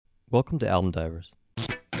Welcome to Album Divers.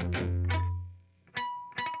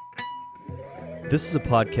 This is a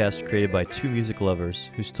podcast created by two music lovers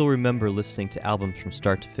who still remember listening to albums from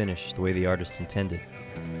start to finish the way the artist intended.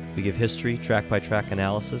 We give history, track-by-track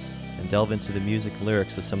analysis, and delve into the music and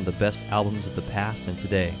lyrics of some of the best albums of the past and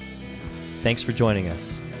today. Thanks for joining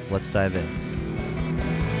us. Let's dive in.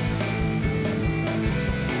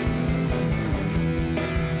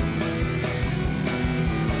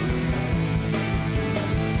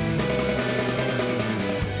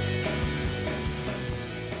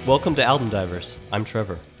 Welcome to Album Divers. I'm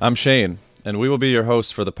Trevor. I'm Shane, and we will be your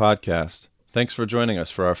hosts for the podcast. Thanks for joining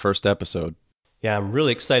us for our first episode. Yeah, I'm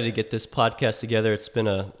really excited to get this podcast together. It's been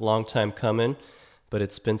a long time coming, but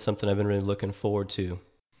it's been something I've been really looking forward to.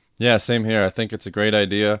 Yeah, same here. I think it's a great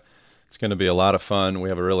idea. It's going to be a lot of fun. We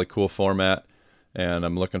have a really cool format, and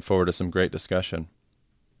I'm looking forward to some great discussion.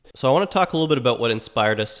 So I want to talk a little bit about what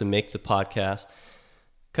inspired us to make the podcast.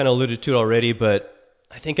 Kind of alluded to it already, but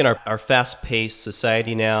I think in our fast-paced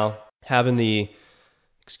society now, having the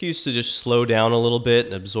excuse to just slow down a little bit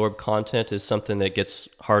and absorb content is something that gets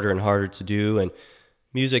harder and harder to do. And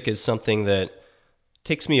music is something that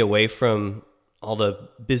takes me away from all the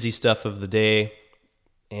busy stuff of the day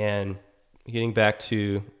and getting back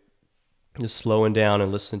to just slowing down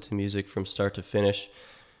and listening to music from start to finish.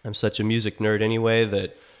 I'm such a music nerd anyway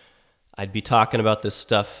that I'd be talking about this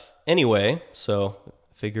stuff anyway, so I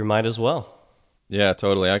figure might as well. Yeah,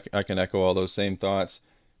 totally. I can echo all those same thoughts.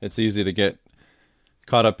 It's easy to get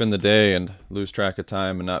caught up in the day and lose track of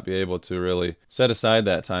time and not be able to really set aside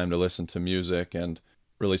that time to listen to music and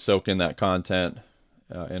really soak in that content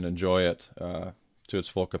and enjoy it to its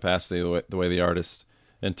full capacity, the way the artist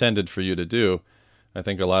intended for you to do. I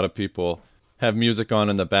think a lot of people have music on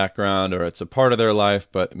in the background, or it's a part of their life,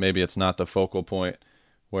 but maybe it's not the focal point,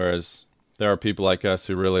 whereas there are people like us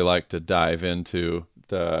who really like to dive into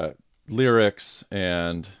the lyrics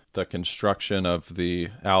and the construction of the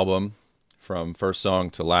album from first song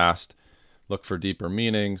to last, look for deeper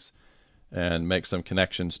meanings and make some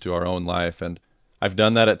connections to our own life. And I've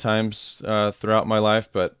done that at times throughout my life,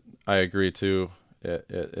 but I agree too.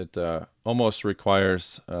 It almost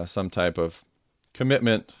requires some type of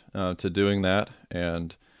commitment to doing that.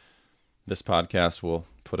 And this podcast will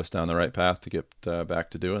put us down the right path to get back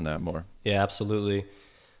to doing that more. Yeah, absolutely.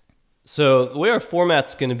 So the way our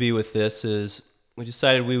format's going to be with this is we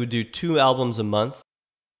decided we would do 2 albums a month,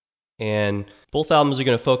 and both albums are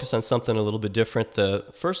going to focus on something a little bit different. The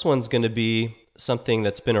first one's going to be something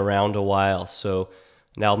that's been around a while, so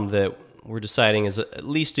an album that we're deciding is at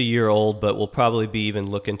least a year old, but we'll probably be even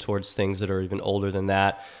looking towards things that are even older than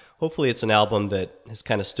that. Hopefully it's an album that has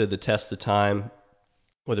kind of stood the test of time,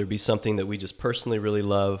 whether it be something that we just personally really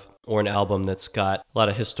love or an album that's got a lot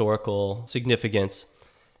of historical significance.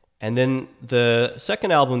 And then the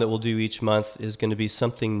second album that we'll do each month is going to be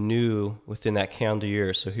something new within that calendar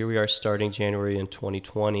year. So here we are starting January in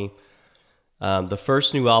 2020. The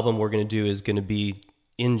first new album we're going to do is going to be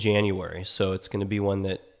in January. So it's going to be one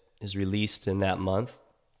that is released in that month.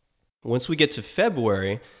 Once we get to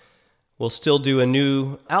February, we'll still do a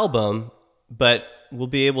new album, but we'll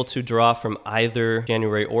be able to draw from either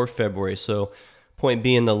January or February. So point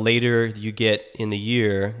being, the later you get in the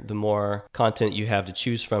year, the more content you have to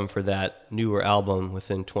choose from for that newer album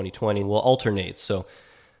within 2020 will alternate. So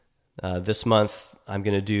this month, I'm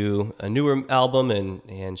going to do a newer album,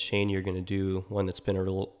 and Shane, you're going to do one that's been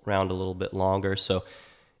around a little bit longer. So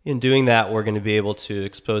in doing that, we're going to be able to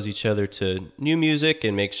expose each other to new music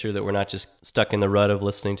and make sure that we're not just stuck in the rut of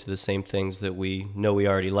listening to the same things that we know we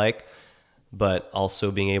already like, but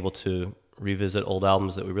also being able to revisit old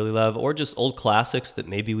albums that we really love, or just old classics that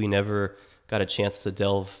maybe we never got a chance to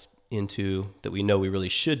delve into that we know we really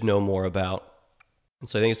should know more about. And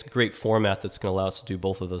so I think it's a great format that's going to allow us to do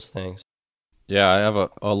both of those things. Yeah, I have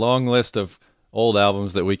a long list of old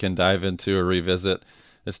albums that we can dive into or revisit.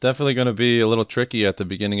 It's definitely going to be a little tricky at the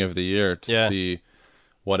beginning of the year to see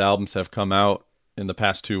what albums have come out in the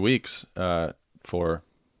past 2 weeks for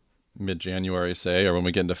mid-January, say, or when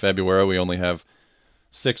we get into February, we only have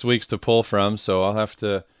 6 weeks to pull from, so I'll have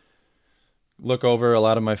to look over a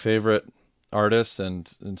lot of my favorite artists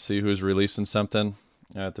and see who's releasing something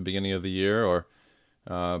at the beginning of the year, or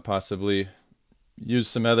possibly use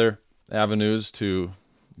some other avenues to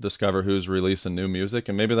discover who's releasing new music,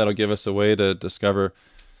 and maybe that'll give us a way to discover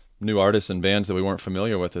new artists and bands that we weren't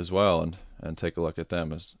familiar with as well, and take a look at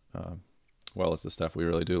them as well as the stuff we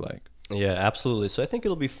really do like. Yeah, absolutely. So I think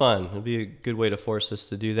it'll be fun. It'll be a good way to force us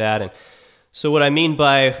to do that. And so what I mean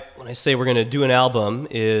by when I say we're going to do an album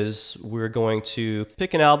is we're going to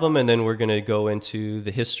pick an album, and then we're going to go into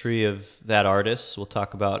the history of that artist. We'll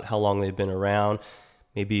talk about how long they've been around,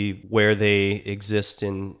 maybe where they exist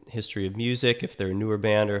in history of music, if they're a newer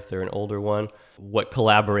band or if they're an older one, what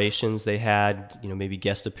collaborations they had, maybe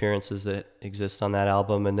guest appearances that exist on that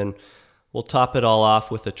album. And then we'll top it all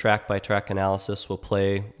off with a track-by-track analysis. We'll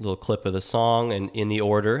play a little clip of the song and in the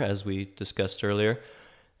order, as we discussed earlier,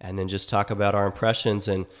 and then just talk about our impressions.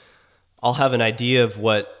 And I'll have an idea of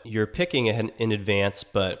what you're picking in advance,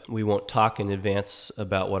 but we won't talk in advance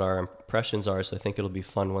about what our impressions are. So I think it'll be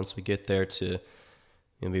fun once we get there to,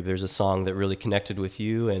 maybe there's a song that really connected with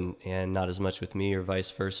you and not as much with me, or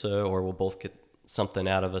vice versa, or we'll both get something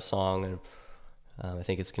out of a song. And I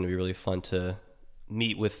think it's going to be really fun to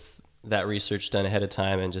meet with that research done ahead of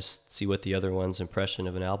time and just see what the other one's impression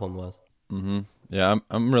of an album was. Mm-hmm. Yeah,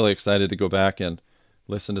 I'm really excited to go back and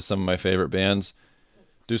listen to some of my favorite bands,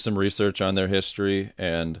 do some research on their history,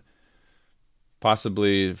 and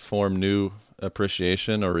possibly form new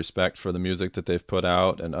appreciation or respect for the music that they've put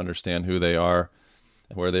out, and understand who they are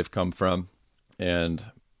and where they've come from, and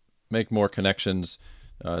make more connections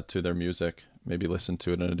to their music. Maybe listen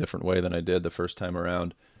to it in a different way than I did the first time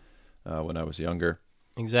around when I was younger.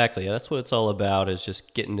 Exactly. Yeah, that's what it's all about, is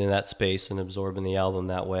just getting in that space and absorbing the album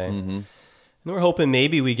that way. Mm-hmm. And we're hoping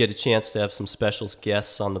maybe we get a chance to have some special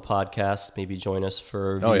guests on the podcast, maybe join us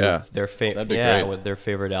for their what their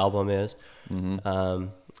favorite album is. Mm-hmm.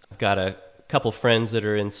 I've got a couple friends that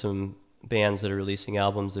are in some bands that are releasing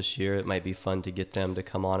albums this year. It might be fun to get them to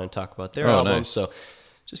come on and talk about their albums. Nice. So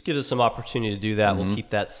just give us some opportunity to do that. Mm-hmm. We'll keep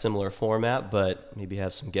that similar format, but maybe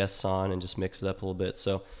have some guests on and just mix it up a little bit.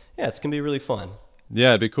 So yeah, it's going to be really fun. Yeah,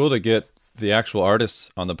 it'd be cool to get the actual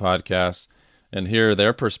artists on the podcast and hear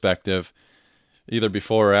their perspective, either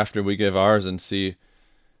before or after we give ours, and see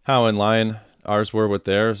how in line ours were with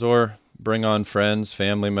theirs, or bring on friends,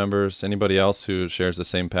 family members, anybody else who shares the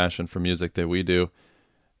same passion for music that we do,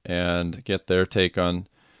 and get their take on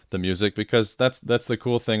the music. Because that's the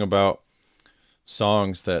cool thing about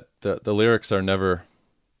songs, that the lyrics are never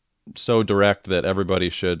so direct that everybody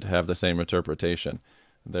should have the same interpretation.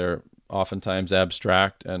 They're oftentimes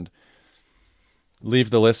abstract and leave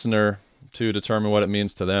the listener to determine what it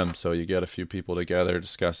means to them. So you get a few people together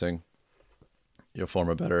discussing, you'll form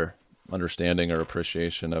a better understanding or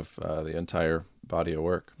appreciation of the entire body of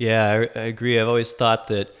work. Yeah, I agree. I've always thought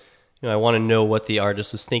that, I want to know what the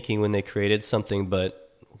artist was thinking when they created something, but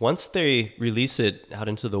once they release it out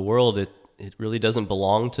into the world, it really doesn't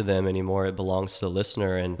belong to them anymore. It belongs to the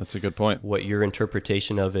listener. And that's a good point. What your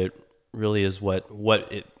interpretation of it really is what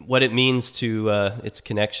it means to its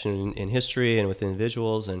connection in history and with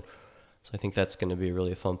individuals. And so I think that's going to be a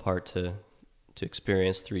really fun part to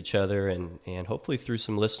experience through each other, and hopefully through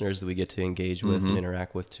some listeners that we get to engage with and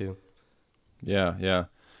interact with too. Yeah.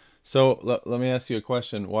 So let me ask you a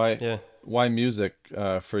question. Why music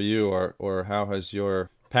for you, or how has your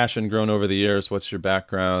passion grown over the years? What's your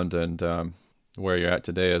background, and where you're at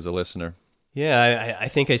today as a listener? Yeah, I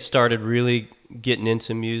think I started really getting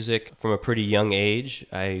into music from a pretty young age.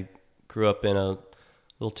 I grew up in a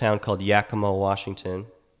little town called Yakima, Washington,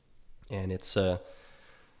 and it's a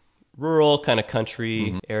rural kind of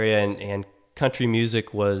country area, and country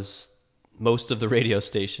music was most of the radio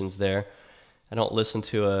stations there. I don't listen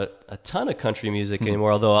to a ton of country music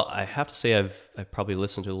anymore, although I have to say I've probably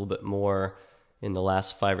listened to a little bit more in the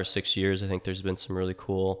last 5 or 6 years. I think there's been some really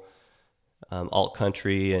cool alt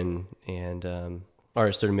country and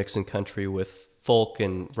artists that are mixing country with folk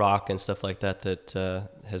and rock and stuff like that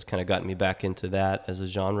has kind of gotten me back into that as a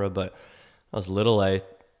genre. But I was little, I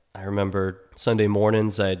remember Sunday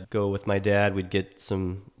mornings I'd go with my dad, we'd get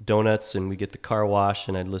some donuts and we'd get the car wash,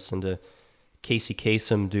 and I'd listen to Casey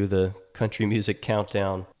Kasem do the country music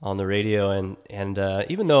countdown on the radio. And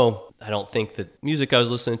even though I don't think that music I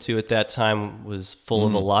was listening to at that time was full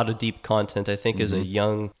of a lot of deep content, I think as a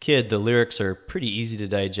young kid, the lyrics are pretty easy to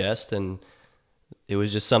digest, and it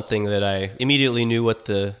was just something that I immediately knew what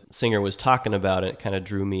the singer was talking about, and it kind of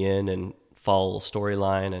drew me in and followed a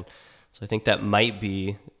storyline. And so I think that might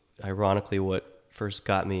be, ironically, what first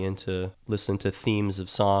got me into listening to themes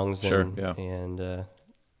of songs and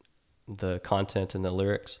the content and the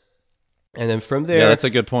lyrics. And then from there... Yeah, that's a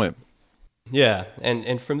good point. Yeah,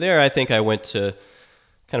 and from there I think I went to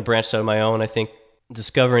kind of branched out on my own. I think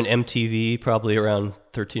discovering MTV probably around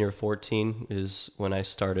 13 or 14 is when I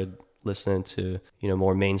started listening to,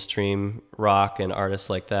 more mainstream rock and artists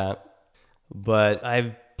like that. But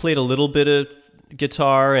I've played a little bit of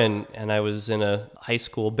guitar, and I was in a high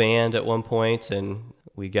school band at one point, and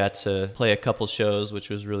we got to play a couple shows, which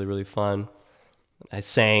was really, really fun. I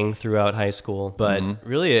sang throughout high school, but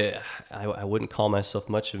really I wouldn't call myself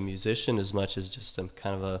much of a musician as much as just I'm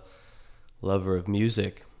kind of a lover of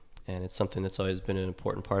music. and it's something that's always been an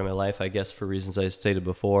important part of my life, I guess, for reasons I stated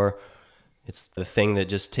before. It's the thing that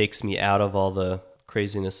just takes me out of all the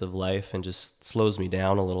craziness of life and just slows me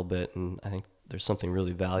down a little bit, and I think there's something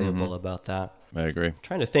really valuable about that. I agree. I'm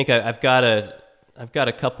trying to think, I've got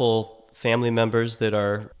a couple family members that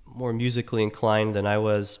are more musically inclined than I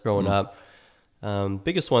was growing up.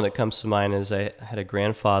 Biggest one that comes to mind is I had a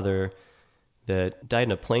grandfather that died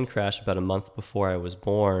in a plane crash about a month before I was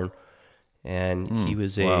born, and he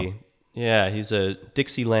was he's a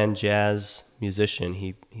Dixieland jazz musician.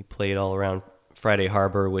 He played all around Friday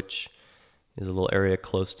Harbor, which is a little area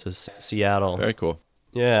close to Seattle. Very cool.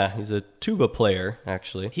 Yeah, he's a tuba player,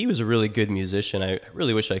 actually. He was a really good musician. I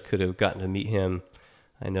really wish I could have gotten to meet him.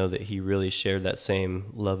 I know that he really shared that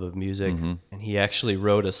same love of music. And he actually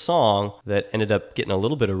wrote a song that ended up getting a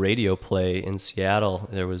little bit of radio play in Seattle.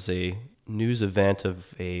 There was a news event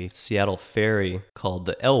of a Seattle ferry called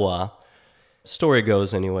the Elwha. Story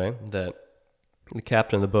goes, anyway, that the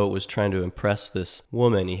captain of the boat was trying to impress this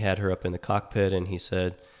woman. He had her up in the cockpit, and he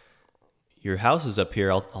said, "Your house is up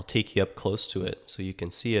here. I'll take you up close to it so you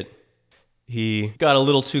can see it." He got a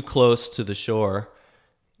little too close to the shore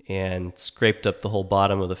and scraped up the whole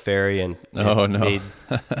bottom of the ferry, and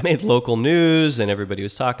made local news, and everybody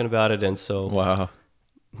was talking about it. And so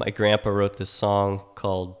my grandpa wrote this song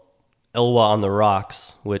called Elwha on the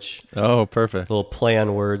Rocks, which perfect, little play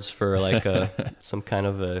on words for like some kind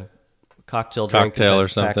of a cocktail drink or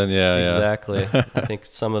something. Exactly. I think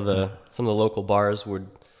some of the local bars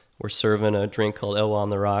were serving a drink called Elwha on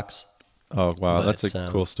the Rocks. Oh wow, that's a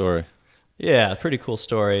cool story. Yeah, pretty cool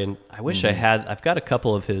story, and I wish I've got a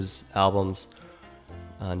couple of his albums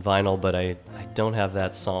on vinyl, but I don't have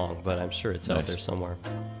that song, but I'm sure it's out there somewhere.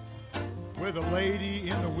 With a lady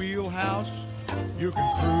in the wheelhouse, you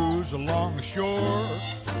can cruise along the shore.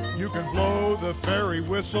 You can blow the ferry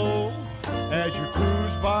whistle as you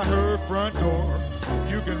cruise by her front door.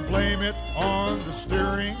 You can blame it on the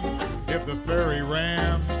steering if the ferry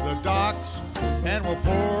rams the docks, and we'll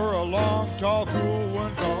pour a long, tall, cool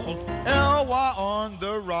one called Elwha on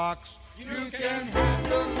the Rocks. You can have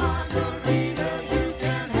the margarita, you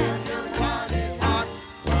can have the hot is hot,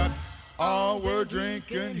 but all we're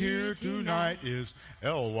drinking here tonight is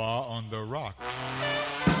Elwha on the Rocks.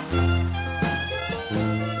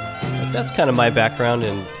 But that's kind of my background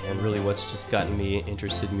and really what's just gotten me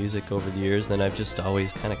interested in music over the years. Then I've just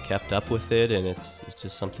always kind of kept up with it, and it's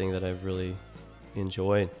just something that I've really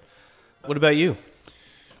enjoyed. What about you?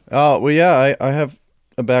 I have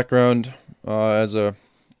a background as a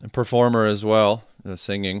performer as well,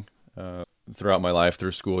 singing throughout my life,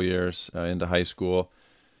 through school years, into high school.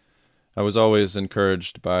 I was always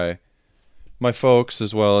encouraged by my folks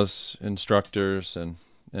as well as instructors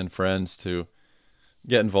and friends to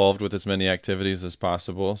get involved with as many activities as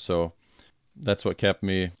possible. So that's what kept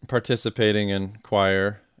me participating in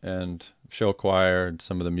choir and show choir and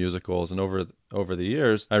some of the musicals. And over the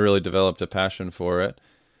years, I really developed a passion for it.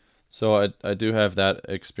 So I do have that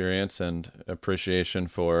experience and appreciation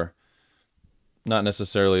for not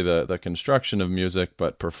necessarily the construction of music,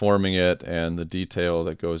 but performing it and the detail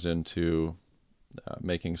that goes into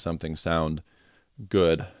making something sound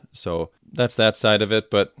good. So that's that side of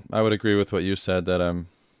it. But I would agree with what you said, that I'm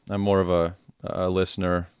more of a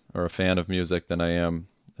listener or a fan of music than I am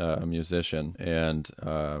a musician. And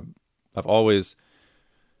I've always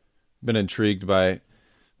been intrigued by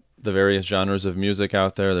the various genres of music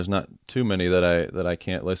out there. There's not too many that I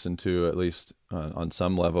can't listen to, at least on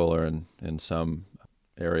some level or in some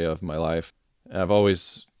area of my life. I've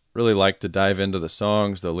always really liked to dive into the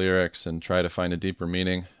songs, the lyrics, and try to find a deeper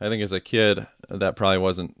meaning. I think as a kid, that probably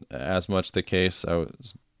wasn't as much the case. I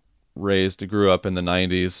was grew up in the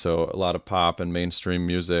 90s, so a lot of pop and mainstream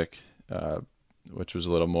music, which was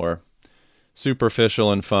a little more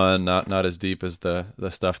superficial and fun, not as deep as the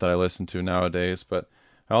stuff that I listen to nowadays. But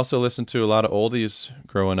I also listened to a lot of oldies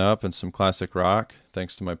growing up and some classic rock,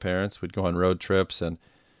 thanks to my parents. We'd go on road trips, and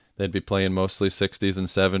they'd be playing mostly 60s and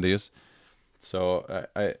 70s. So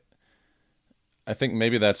I think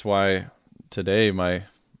maybe that's why today my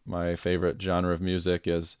favorite genre of music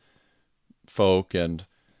is folk and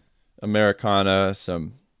Americana,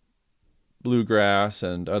 some bluegrass,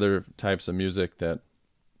 and other types of music that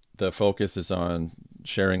the focus is on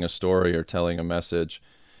sharing a story or telling a message,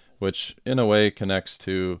 which in a way connects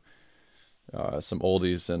to some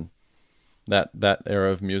oldies and that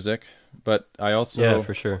era of music. But I also,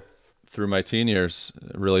 for sure, through my teen years,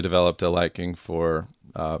 really developed a liking for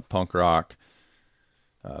punk rock,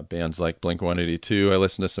 bands like Blink-182. I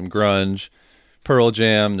listened to some grunge, Pearl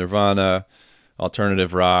Jam, Nirvana,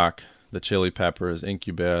 alternative rock, the Chili Peppers,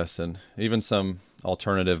 Incubus, and even some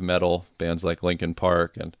alternative metal bands like Linkin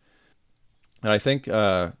Park. And And I think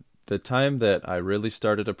the time that I really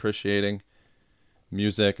started appreciating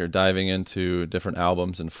music or diving into different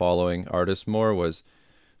albums and following artists more was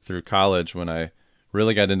through college, when I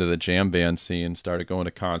really got into the jam band scene, started going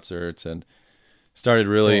to concerts, and started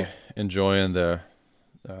really enjoying the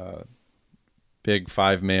big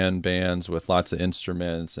 5-man bands with lots of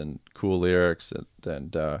instruments and cool lyrics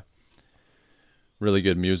and really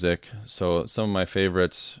good music. So some of my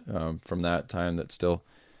favorites from that time that still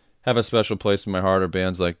have a special place in my heart are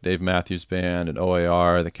bands like Dave Matthews Band and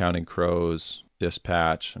OAR, The Counting Crows,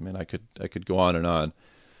 Dispatch. I mean, I could go on and on.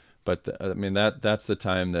 But that's the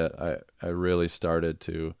time that I really started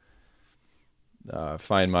to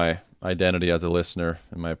find my identity as a listener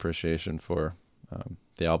and my appreciation for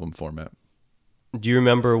the album format. Do you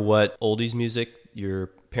remember what oldies music your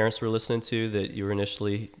parents were listening to that you were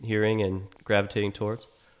initially hearing and gravitating towards?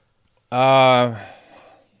 A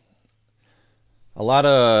lot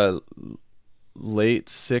of late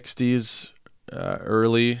 60s,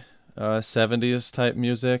 early 70s type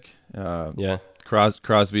music. Yeah.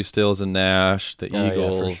 Crosby, Stills and Nash, the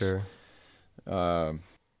Eagles. Yeah, for sure.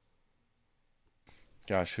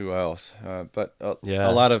 Gosh, who else? But a Yeah.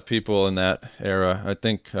 lot of people in that era. I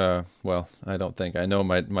think. Well, I don't think. I know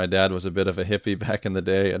my dad was a bit of a hippie back in the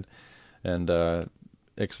day, and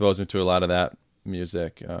exposed me to a lot of that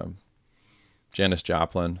music. Janis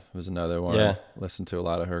Joplin was another one. Yeah. Listened to a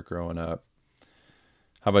lot of her growing up.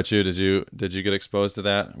 How about you? Did you get exposed to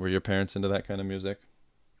that? Were your parents into that kind of music?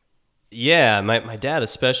 Yeah, my dad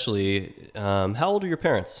especially. How old are your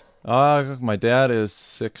parents? My dad is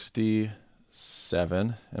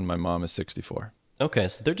 67 and my mom is 64. Okay,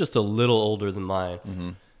 so they're just a little older than mine. Mm-hmm.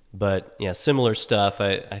 But yeah, similar stuff.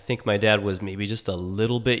 I think my dad was maybe just a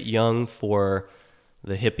little bit young for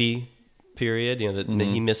the hippie period. You know,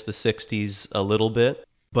 he missed the 60s a little bit.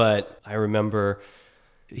 But I remember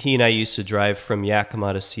he and I used to drive from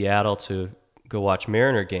Yakima to Seattle to go watch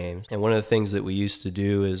Mariner games. And one of the things that we used to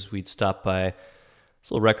do is we'd stop by this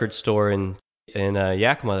little record store in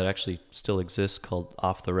Yakima that actually still exists called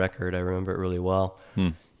Off the Record. I remember it really well.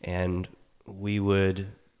 And we would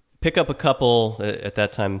pick up a couple, at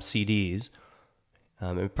that time, CDs.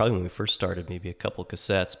 And probably when we first started, maybe a couple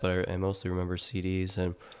cassettes, but I mostly remember CDs.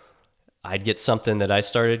 And I'd get something that I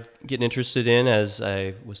started getting interested in, as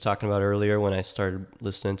I was talking about earlier, when I started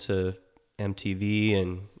listening to MTV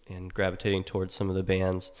and gravitating towards some of the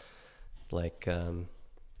bands like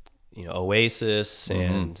Oasis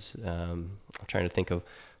and I'm trying to think of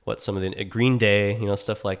what some of the Green Day,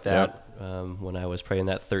 stuff like that. Yep. When I was probably in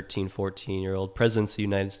that 13, 14-year-old, Presidents of the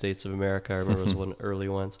United States of America, I remember was one of the early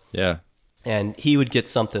ones. Yeah. And he would get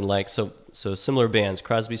something like, so similar bands,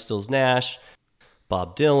 Crosby, Stills, Nash,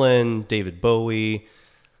 Bob Dylan, David Bowie,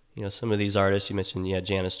 some of these artists you mentioned,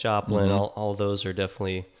 Janis Joplin, all of those are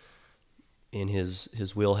definitely in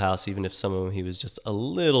his wheelhouse, even if some of them he was just a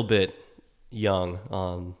little bit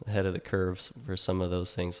young, ahead of the curve for some of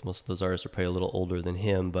those things. Most of those artists are probably a little older than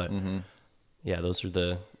him, but yeah, those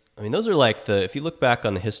are like if you look back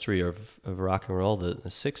on the history of rock and roll, the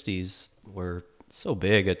 60s were so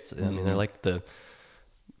big. They're like the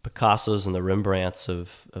Picassos and the Rembrandts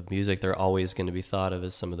of music. They're always going to be thought of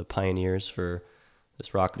as some of the pioneers for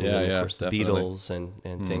this rock movement. Of course, definitely. The Beatles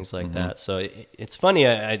and things like that. So it's funny,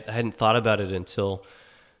 I hadn't thought about it until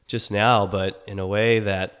just now, but in a way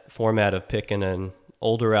that format of picking an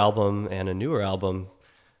older album and a newer album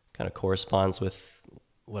kind of corresponds with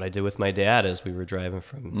what I did with my dad as we were driving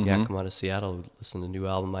from Yakima to Seattle. Listen to a new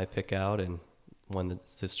album I pick out, and one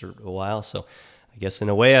that's just a while. So I guess in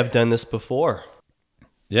a way I've done this before.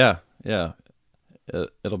 Yeah.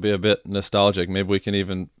 It'll be a bit nostalgic. Maybe we can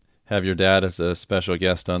even have your dad as a special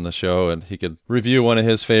guest on the show, and he could review one of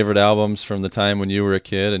his favorite albums from the time when you were a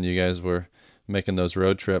kid and you guys were making those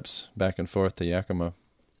road trips back and forth to Yakima.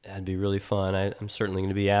 That'd be really fun. I'm certainly going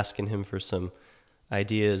to be asking him for some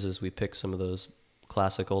ideas as we pick some of those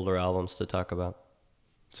classic older albums to talk about.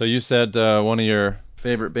 So you said one of your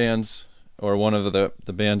favorite bands, or one of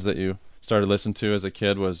the bands that you started listening to as a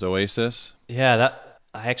kid, was Oasis. Yeah,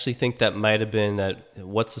 I actually think that might have been that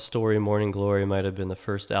What's the Story, Morning Glory might have been the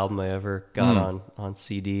first album I ever got on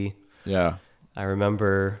CD. Yeah. I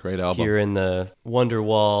remember great album. Hearing the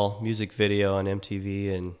Wonderwall music video on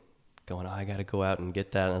MTV and going, I got to go out and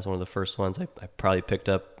get that. And that's one of the first ones I probably picked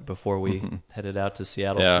up before we headed out to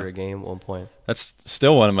Seattle for a game at one point. That's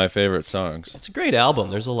still one of my favorite songs. It's a great album.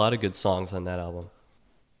 There's a lot of good songs on that album.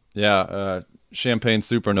 Yeah, Champagne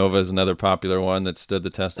Supernova is another popular one that stood the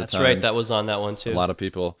test of time. That's right. That was on that one too. A lot of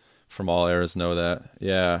people from all eras know that.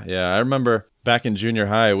 Yeah. I remember back in junior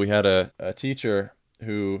high, we had a teacher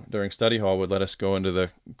who, during study hall, would let us go into the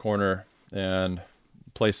corner and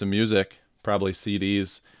play some music probably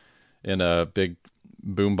CDs in a big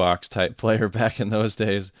boombox type player back in those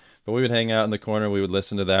days. But we would hang out in the corner, we would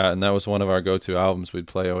listen to that, and that was one of our go-to albums. We'd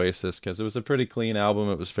play Oasis because it was a pretty clean album.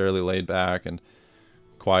 It was fairly laid back and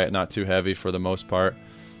quiet, not too heavy for the most part.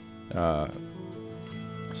 So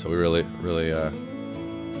we really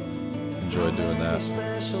enjoyed doing that.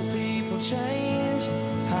 Special people change.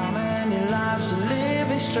 How many lives are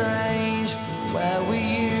living strange? Where were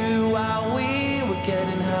you while we were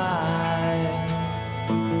getting high?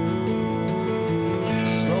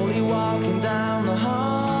 Slowly walking down the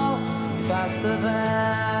hall, faster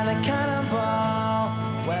than a cannonball.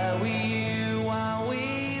 Where were you while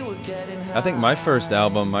we were getting high? I think my first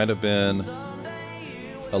album might have been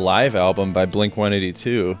a live album by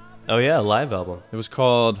Blink-182. Oh yeah, a live album. It was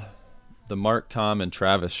called The Mark, Tom, and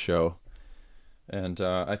Travis Show. And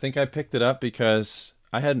I think I picked it up because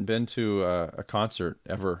I hadn't been to a concert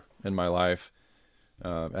ever in my life.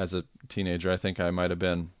 As a teenager, I think I might have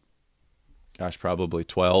been, probably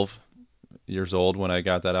 12 years old when I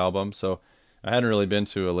got that album. So I hadn't really been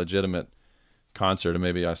to a legitimate concert, and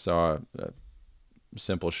maybe I saw a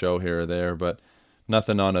simple show here or there, but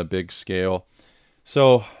nothing on a big scale.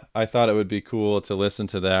 So I thought it would be cool to listen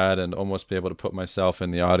to that and almost be able to put myself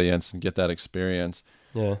in the audience and get that experience.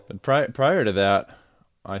 Yeah. But prior to that,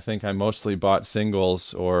 I think I mostly bought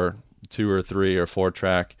singles or 2 or 3 or 4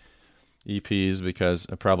 track EPs because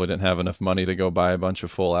I probably didn't have enough money to go buy a bunch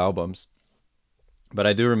of full albums. But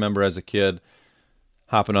I do remember as a kid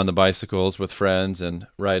hopping on the bicycles with friends and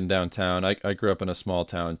riding downtown. I grew up in a small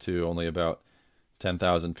town too, only about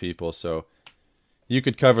 10,000 people, so you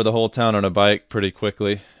could cover the whole town on a bike pretty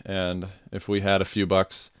quickly. And if we had a few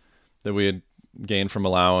bucks that we had gained from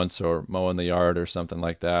allowance or mowing the yard or something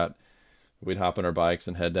like that, we'd hop on our bikes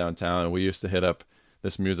and head downtown. And we used to hit up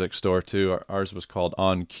this music store too. Ours was called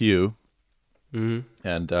On Cue. Mm-hmm.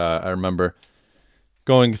 And I remember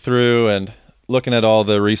going through and looking at all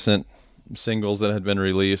the recent singles that had been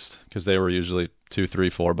released because they were usually $2, $3,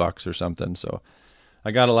 $4 or something. So I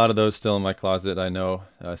got a lot of those still in my closet, I know,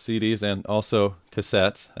 CDs and also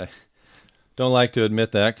cassettes. I don't like to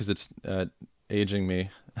admit that because it's aging me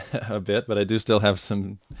a bit, but I do still have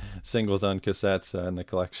some singles on cassettes in the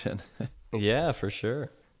collection. Yeah, for sure.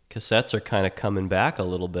 Cassettes are kind of coming back a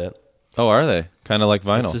little bit. Oh, are they? Kind of like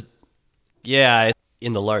vinyl. Yeah,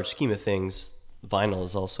 in the large scheme of things, vinyl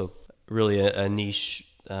is also really a niche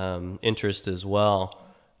interest as well,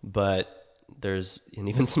 but there's an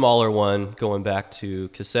even smaller one going back to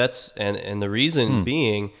cassettes, and the reason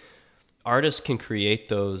being artists can create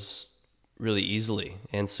those really easily,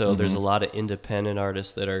 and so there's a lot of independent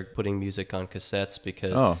artists that are putting music on cassettes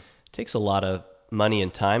because it takes a lot of money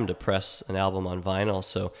and time to press an album on vinyl.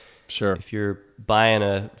 So sure, if you're buying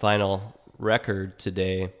a vinyl record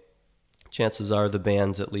today, chances are the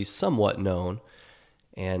band's at least somewhat known,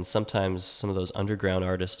 and sometimes some of those underground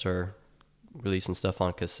artists are releasing stuff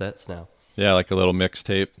on cassettes now. Yeah, like a little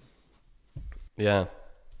mixtape. Yeah.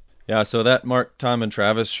 Yeah, so that Mark, Tom, and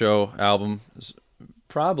Travis Show album is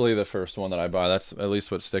probably the first one that I bought. That's at least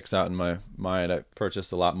what sticks out in my mind. I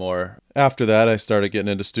purchased a lot more. After that, I started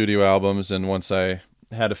getting into studio albums, and once I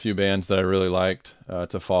had a few bands that I really liked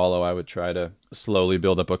to follow, I would try to slowly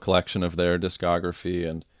build up a collection of their discography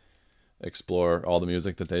and explore all the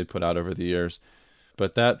music that they'd put out over the years.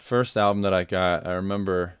 But that first album that I got, I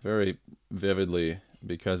remember very vividly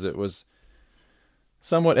because it was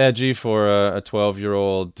somewhat edgy for a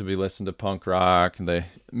 12-year-old to be listening to punk rock, and they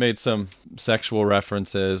made some sexual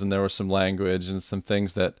references, and there was some language and some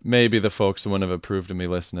things that maybe the folks wouldn't have approved of me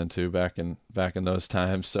listening to back in those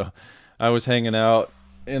times. So I was hanging out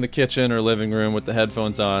in the kitchen or living room with the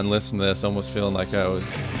headphones on, listening to this, almost feeling like I was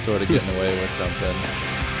sort of getting away with something.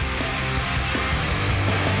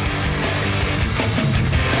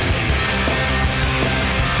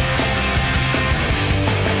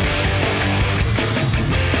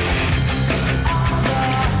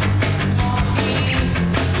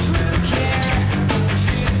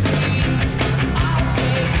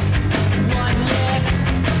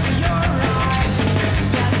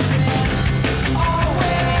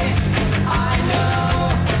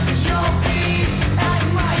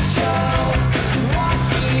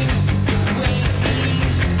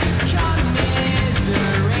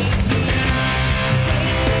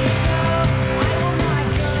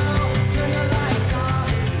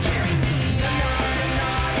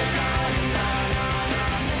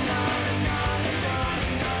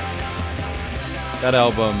 That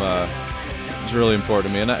album is really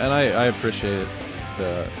important to me, and I appreciate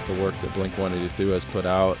the work that Blink-182 has put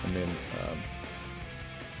out. I mean,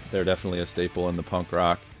 they're definitely a staple in the punk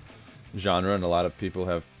rock genre, and a lot of people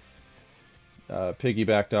have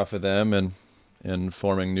piggybacked off of them and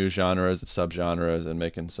forming new genres and subgenres and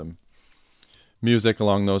making some music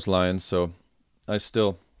along those lines. So I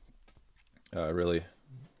still really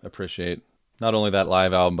appreciate not only that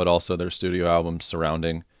live album, but also their studio albums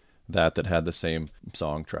surrounding that had the same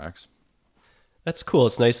song tracks. That's cool.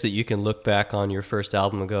 It's nice that you can look back on your first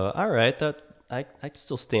album and go, all right, that I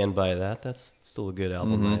still stand by that. That's still a good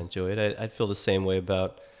album. I enjoyed. I'd feel the same way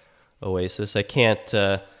about Oasis. I can't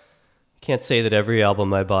say that every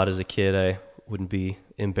album I bought as a kid I wouldn't be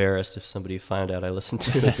embarrassed if somebody found out I listened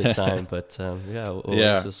to it at the time. But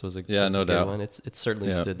Oasis was a no good doubt. one. It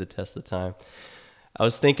certainly stood the test of time. I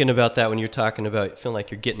was thinking about that when you were talking about feeling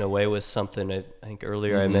like you're getting away with something. I think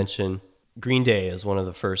earlier I mentioned Green Day as one of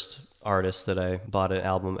the first artists that I bought an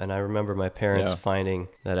album, and I remember my parents finding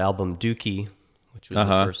that album Dookie, which was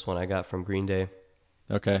the first one I got from Green Day.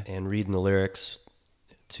 Okay. And reading the lyrics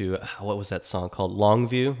to, what was that song called?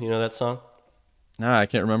 Longview. You know that song? Nah, I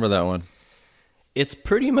can't remember that one. It's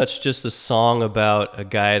pretty much just a song about a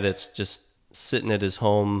guy that's just sitting at his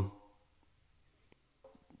home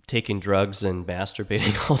taking drugs and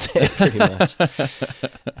masturbating all day, pretty much.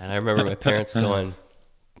 And I remember my parents going,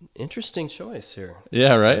 interesting choice here.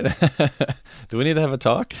 Yeah, right? Do we need to have a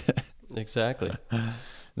talk? Exactly.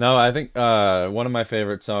 No, I think one of my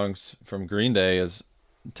favorite songs from Green Day is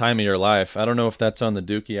Time of Your Life. I don't know if that's on the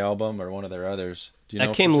Dookie album or one of their others. Do you know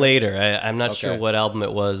That came later. I'm not sure what album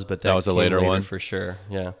it was, but that was a came later one for sure.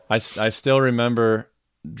 Yeah. I still remember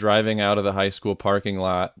driving out of the high school parking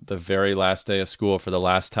lot the very last day of school for the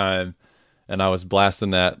last time, and I was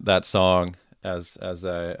blasting that song as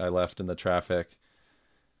I left in the traffic.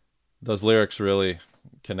 Those lyrics really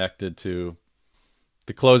connected to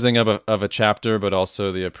the closing of a chapter, but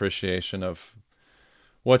also the appreciation of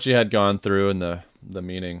what you had gone through and the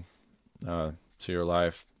meaning to your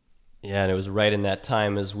life. Yeah, and it was right in that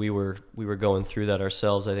time as we were going through that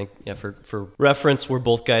ourselves. I think, for reference, we're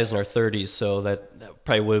both guys in our 30s, so that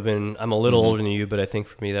probably would have been, I'm a little older than you, but I think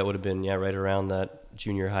for me that would have been, right around that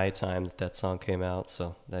junior high time that song came out,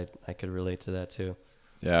 so I could relate to that too.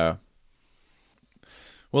 Yeah.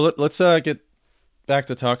 Well, let's get back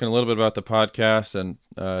to talking a little bit about the podcast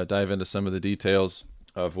and dive into some of the details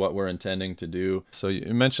of what we're intending to do. So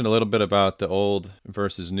you mentioned a little bit about the old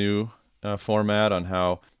versus new format, on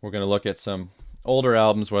how we're going to look at some older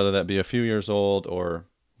albums, whether that be a few years old or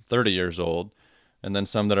 30 years old, and then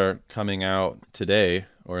some that are coming out today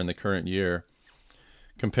or in the current year.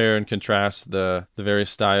 Compare and contrast the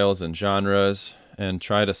various styles and genres and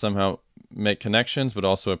try to somehow make connections, but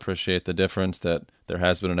also appreciate the difference that there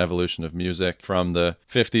has been an evolution of music from the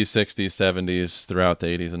 50s, 60s, 70s, throughout the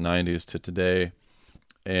 80s and 90s to today.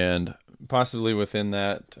 And possibly within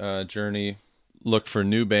that journey, look for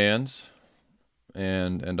new bands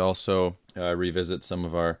and also revisit some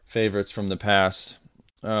of our favorites from the past.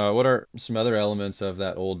 What are some other elements of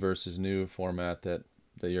that old versus new format that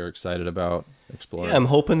you're excited about exploring? Yeah, I'm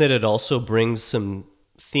hoping that it also brings some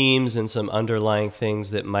themes and some underlying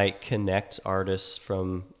things that might connect artists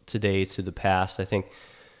from today to the past. I think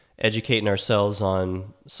educating ourselves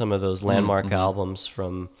on some of those landmark albums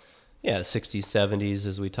from 60s, 70s,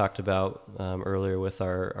 as we talked about earlier with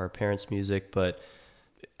our parents' music, but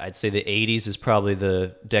I'd say the 80s is probably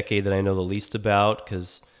the decade that I know the least about,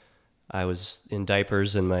 because I was in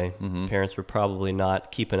diapers and my parents were probably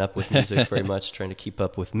not keeping up with music very much, trying to keep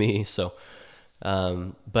up with me. So,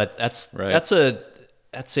 but that's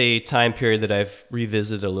a time period that I've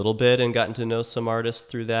revisited a little bit and gotten to know some artists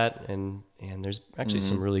through that, and there's actually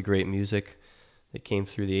some really great music that came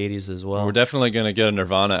through the 80s as well. We're definitely going to get a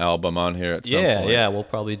Nirvana album on here at some point. Yeah, we'll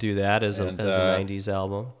probably do that as a 90s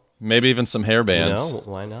album. Maybe even some hair bands.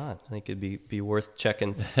 Why not? I think it'd be worth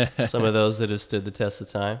checking some of those that have stood the test of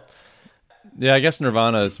time. Yeah, I guess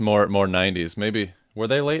Nirvana is more 90s. Maybe were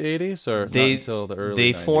they late 80s or not until the early 90s?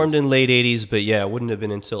 They formed in late 80s, but it wouldn't have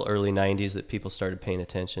been until early 90s that people started paying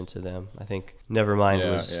attention to them. I think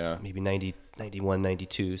Nevermind was maybe 90, 91,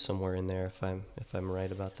 92, somewhere in there, if I'm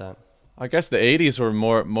right about that. I guess the 80s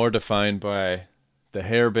were more defined by the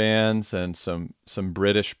hair bands and some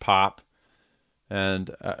British pop,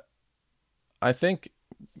 and I think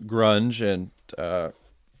grunge and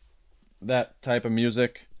that type of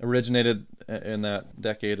music originated in that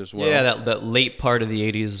decade as well. Yeah, that late part of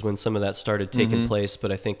the 80s is when some of that started taking place,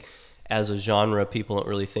 but I think as a genre, people don't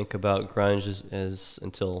really think about grunge as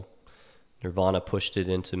until Nirvana pushed it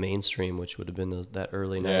into mainstream, which would have been that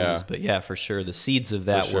early 90s. But for sure, the seeds of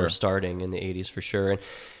that were starting in the 80s for sure.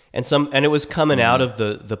 And it was coming out of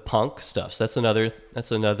the punk stuff. So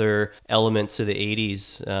that's another element to the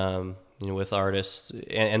 80s. With artists,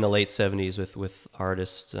 and the late 70s with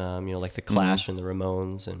artists, like the Clash and the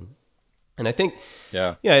Ramones, and And I think,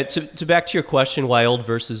 Yeah. to back to your question, why old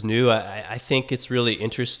versus new, I think it's really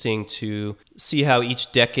interesting to see how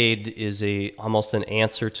each decade is almost an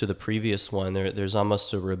answer to the previous one. There's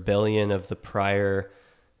almost a rebellion of the prior.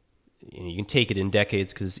 You can take it in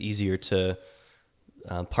decades because it's easier to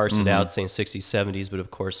parse it out, saying 60s, 70s, but of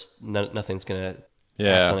course, nothing's going to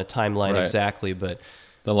act on a timeline right. exactly, but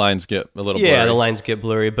The lines get a little blurry. yeah, the lines get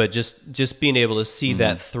blurry, but just being able to see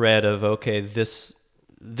that thread of, okay,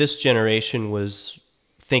 this generation was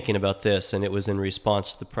thinking about this, and it was in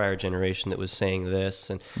response to the prior generation that was saying this.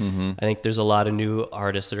 And I think there's a lot of new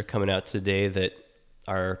artists that are coming out today that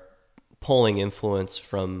are pulling influence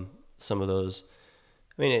from some of those.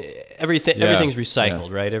 I mean, everything's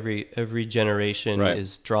recycled, right? Every generation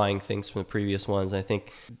is drawing things from the previous ones. I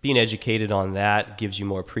think being educated on that gives you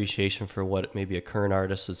more appreciation for what maybe a current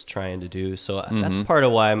artist is trying to do. So that's part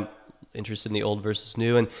of why I'm interested in the old versus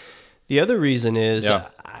new. And the other reason is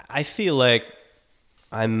I feel like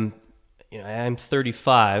I'm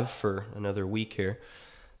 35 for another week here,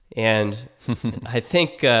 and I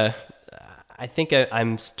think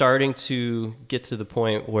I'm starting to get to the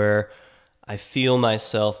point where I feel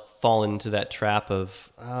myself fall into that trap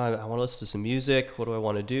of I want to listen to some music. What do I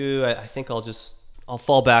want to do? I think I'll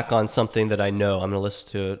fall back on something that I know. I'm going to listen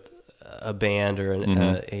to a band or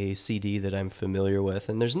a CD that I'm familiar with,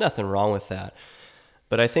 and there's nothing wrong with that.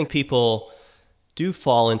 But I think people do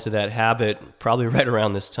fall into that habit probably right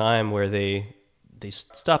around this time where they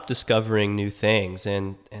stop discovering new things,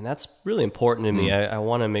 and that's really important to me. I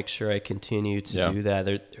want to make sure I continue to do that.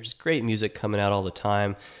 There's great music coming out all the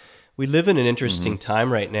time. We live in an interesting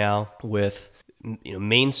time right now with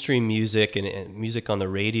mainstream music and music on the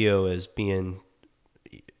radio as being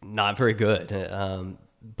not very good.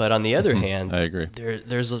 But on the other hand, I agree.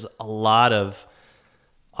 There's a lot of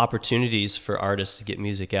opportunities for artists to get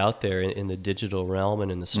music out there in the digital realm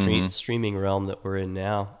and in the streaming realm that we're in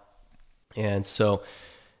now. And so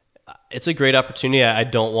it's a great opportunity. I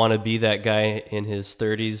don't want to be that guy in his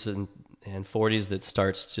 30s and 40s that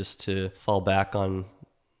starts just to fall back on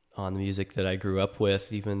the music that I grew up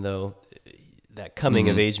with, even though that coming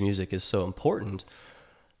of age music is so important.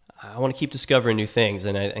 I want to keep discovering new things,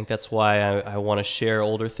 and I think that's why I want to share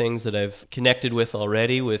older things that I've connected with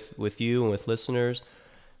already with you and with listeners,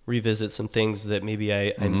 revisit some things that maybe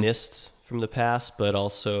I missed from the past, but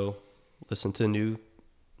also listen to new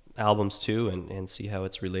albums too and see how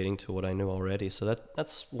it's relating to what I knew already. So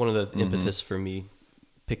that's one of the impetus for me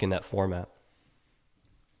picking that format.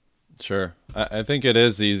 Sure. I think it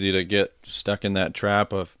is easy to get stuck in that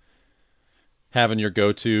trap of having your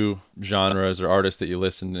go-to genres or artists that you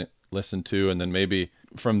listen to, and then maybe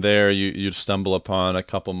from there you stumble upon a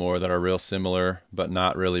couple more that are real similar but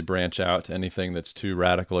not really branch out to anything that's too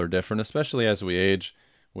radical or different. Especially as we age,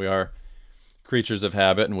 we are creatures of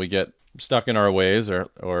habit, and we get stuck in our ways or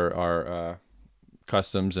our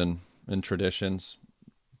customs and traditions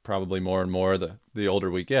probably more and more the older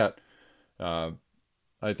we get.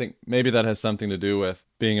 I think maybe that has something to do with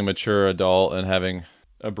being a mature adult and having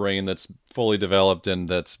a brain that's fully developed and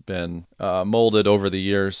that's been molded over the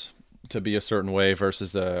years to be a certain way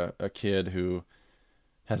versus a kid who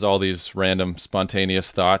has all these random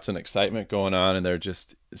spontaneous thoughts and excitement going on, and they're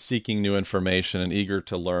just seeking new information and eager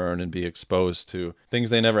to learn and be exposed to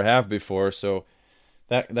things they never have before. So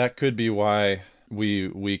that could be why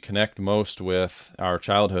we connect most with our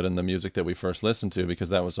childhood and the music that we first listened to,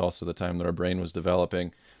 because that was also the time that our brain was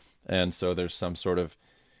developing. And so there's some sort of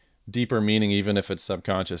deeper meaning, even if it's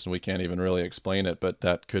subconscious and we can't even really explain it, but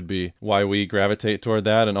that could be why we gravitate toward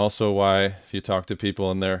that. And also why, if you talk to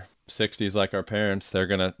people in their 60s like our parents, they're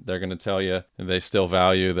gonna tell you they still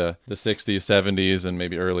value the 60s, 70s, and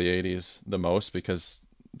maybe early 80s the most, because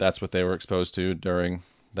that's what they were exposed to during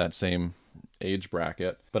that same age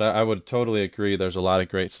bracket. But I would totally agree, there's a lot of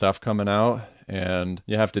great stuff coming out, and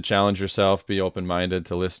you have to challenge yourself, be open-minded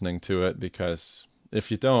to listening to it, because if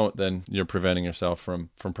you don't, then you're preventing yourself from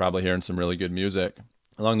probably hearing some really good music.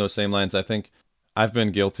 Along those same lines, I think I've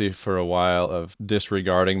been guilty for a while of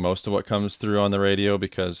disregarding most of what comes through on the radio,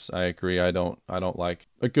 because I agree I don't like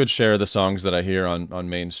a good share of the songs that I hear on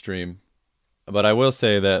mainstream. But I will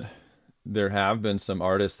say that there have been some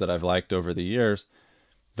artists that I've liked over the years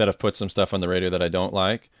that have put some stuff on the radio that I don't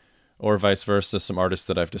like, or vice versa, some artists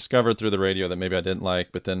that I've discovered through the radio that maybe I didn't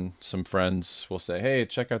like, but then some friends will say, hey,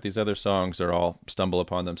 check out these other songs, or I'll stumble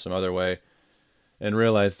upon them some other way and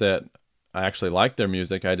realize that I actually like their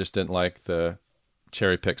music. I just didn't like the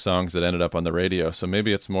cherry pick songs that ended up on the radio. So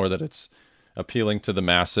maybe it's more that it's appealing to the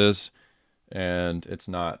masses and it's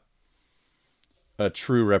not a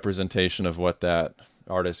true representation of what that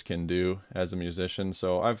artist can do as a musician.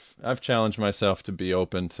 So I've challenged myself to be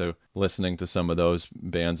open to listening to some of those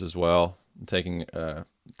bands as well, taking a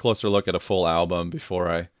closer look at a full album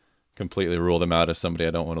before I completely rule them out as somebody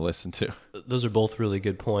I don't want to listen to. Those are both really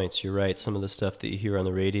good points. You're right. Some of the stuff that you hear on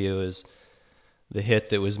the radio is the hit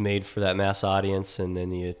that was made for that mass audience, and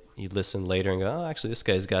then you listen later and go, oh, actually, this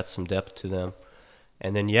guy's got some depth to them.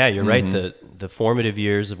 And then, yeah, you're right. The formative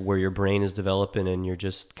years of where your brain is developing and you're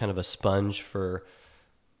just kind of a sponge for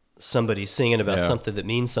somebody singing about something that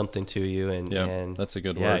means something to you. And that's a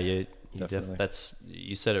good word. Yeah,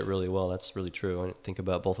 you said it really well. That's really true. I didn't think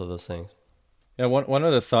about both of those things. Yeah, one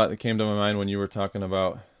other thought that came to my mind when you were talking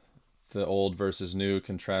about the old versus new,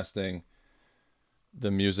 contrasting the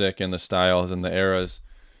music and the styles and the eras,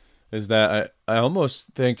 is that I almost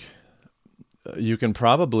think you can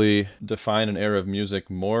probably define an era of music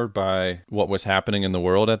more by what was happening in the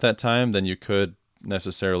world at that time than you could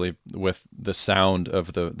necessarily with the sound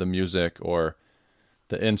of the music or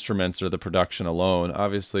the instruments or the production alone.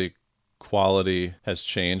 Obviously, quality has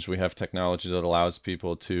changed. We have technology that allows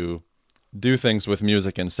people to do things with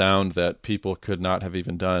music and sound that people could not have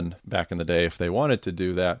even done back in the day if they wanted to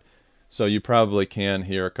do that. So you probably can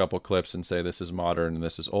hear a couple clips and say this is modern and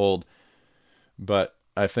this is old. But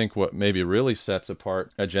I think what maybe really sets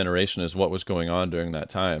apart a generation is what was going on during that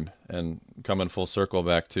time. And coming full circle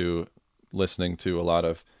back to listening to a lot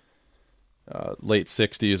of late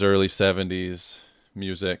 60s, early 70s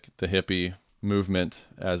music, the hippie movement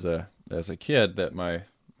as a kid that my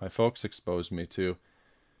folks exposed me to.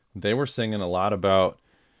 They were singing a lot about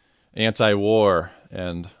anti-war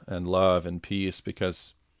and love and peace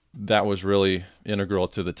because that was really integral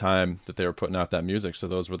to the time that they were putting out that music. So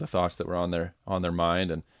those were the thoughts that were on their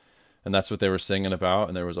mind, and that's what they were singing about.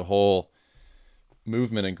 And there was a whole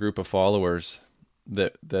movement and group of followers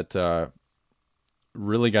that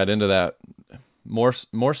really got into that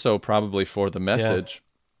more so probably for the message,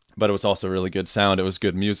 but it was also really good sound. It was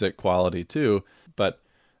good music quality too. But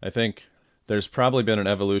I think there's probably been an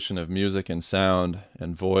evolution of music and sound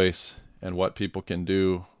and voice and what people can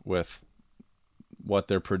do with what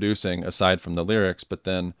they're producing aside from the lyrics. But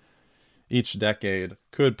then each decade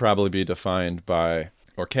could probably be defined by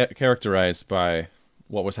or characterized by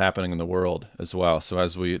what was happening in the world as well. So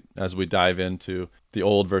as we dive into the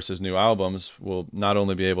old versus new albums, we'll not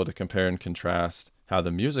only be able to compare and contrast how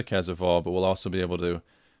the music has evolved, but we'll also be able to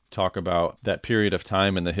talk about that period of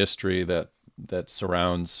time in the history that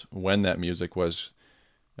surrounds when that music was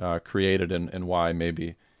created and why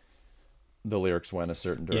maybe the lyrics went a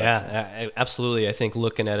certain direction. Yeah, absolutely. I think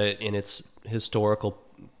looking at it in its historical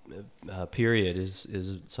period is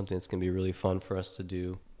something that's going to be really fun for us to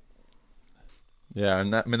do. Yeah,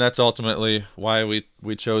 and that's ultimately why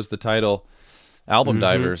we chose the title Album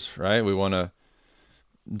Divers, right? We want to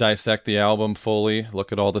dissect the album fully,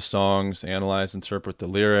 look at all the songs, analyze, interpret the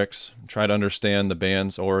lyrics, try to understand the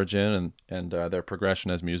band's origin and their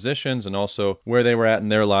progression as musicians, and also where they were at in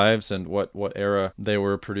their lives and what era they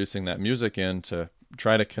were producing that music in, to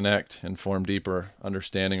try to connect and form deeper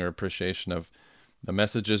understanding or appreciation of the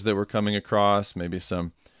messages that were coming across, maybe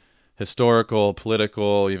some historical,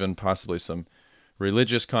 political, even possibly some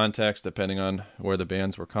religious context, depending on where the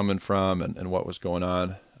bands were coming from and what was going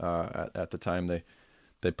on at the time they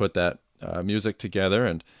put that music together,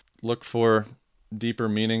 and look for deeper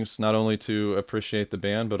meanings, not only to appreciate the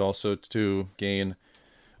band, but also to gain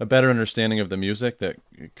a better understanding of the music that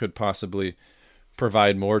could possibly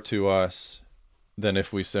provide more to us than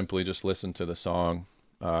if we simply just listen to the song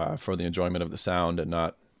for the enjoyment of the sound and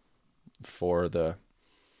not for the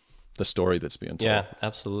story that's being told. Yeah,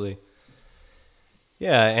 absolutely.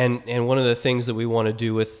 Yeah, and one of the things that we want to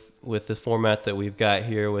do with the format that we've got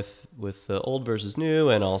here with the old versus new,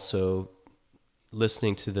 and also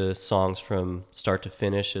listening to the songs from start to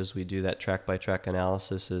finish as we do that track by track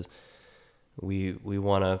analysis, is we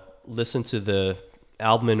want to listen to the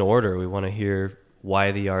album in order. We want to hear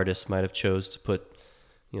why the artist might have chose to put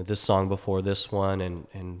this song before this one,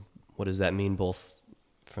 and what does that mean, both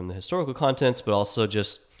from the historical contents but also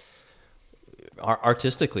just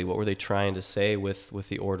artistically. What were they trying to say with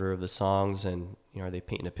the order of the songs, and are they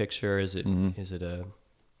painting a picture? Is it a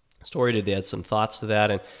story? Did they add some thoughts to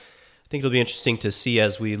that? And I think it'll be interesting to see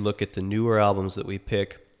as we look at the newer albums that we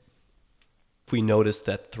pick, if we notice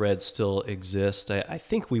that threads still exist. I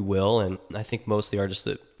think we will, and I think most of the artists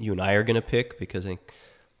that you and I are going to pick, because I think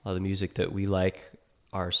a lot of the music that we like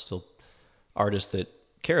are still artists that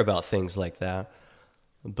care about things like that.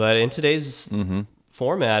 But in today's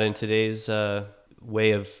format, in today's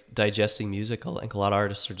way of digesting music, I think a lot of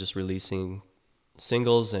artists are just releasing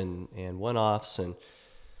singles and one-offs, and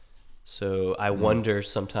So I wonder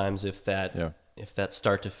sometimes if that Yeah. if that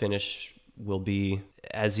start to finish will be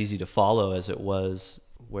as easy to follow as it was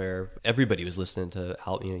where everybody was listening to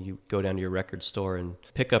you go down to your record store and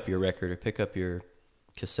pick up your record or pick up your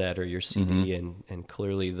cassette or your CD, and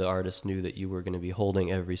clearly the artist knew that you were going to be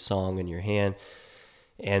holding every song in your hand,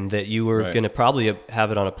 and that you were Right. going to probably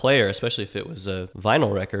have it on a player, especially if it was a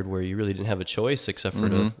vinyl record where you really didn't have a choice except for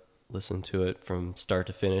to listen to it from start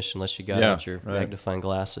to finish, unless you got Yeah, out your right. magnifying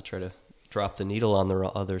glass to try to drop the needle on the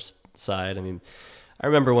other side. I mean, I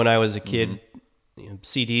remember when I was a kid,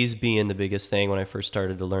 CDs being the biggest thing when I first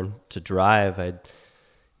started to learn to drive.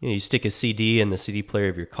 You stick a CD in the CD player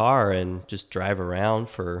of your car and just drive around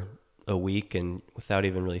for a week, and without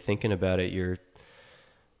even really thinking about it,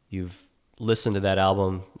 you've listened to that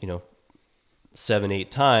album, 7-8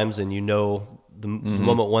 times, and the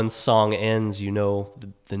moment one song ends,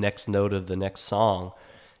 the next note of the next song,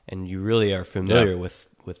 and you really are familiar with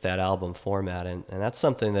that album format, and that's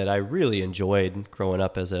something that I really enjoyed growing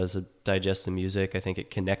up as a digesting music. I think it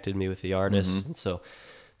connected me with the artist, and so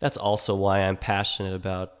that's also why I'm passionate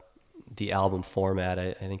about the album format.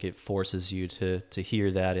 I think it forces you to hear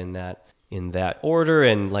that in that order,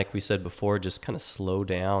 and like we said before, just kind of slow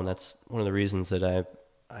down. That's one of the reasons that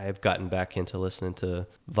I've gotten back into listening to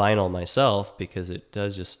vinyl myself, because it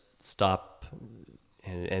does just stop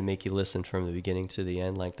and make you listen from the beginning to the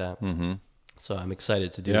end like that. Mm-hmm. So I'm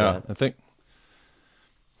excited to do that. I think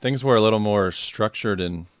things were a little more structured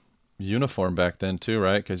and uniform back then too,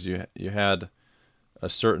 right? Because you had a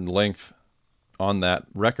certain length on that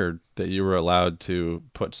record that you were allowed to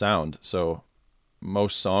put sound. So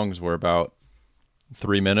most songs were about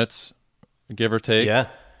 3 minutes, give or take. Yeah.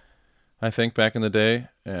 I think back in the day,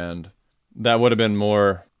 and that would have been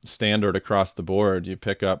more standard across the board. You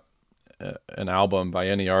pick up an album by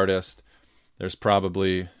any artist, there's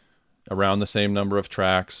probably around the same number of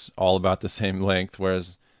tracks, all about the same length,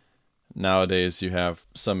 whereas nowadays you have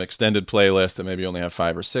some extended playlist that maybe only have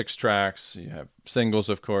 5 or 6 tracks. You have singles,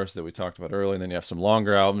 of course, that we talked about earlier, and then you have some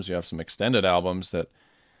longer albums, you have some extended albums that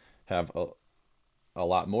have a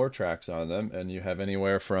lot more tracks on them, and you have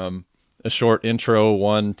anywhere from a short intro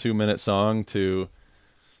 1-2 minute song to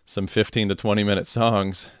some 15 to 20 minute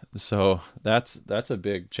songs. So that's a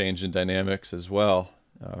big change in dynamics as well,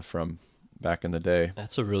 from back in the day.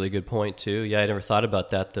 That's a really good point too. Yeah, I never thought about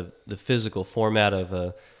that. The physical format of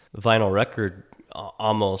a vinyl record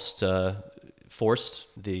almost forced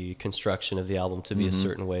the construction of the album to be a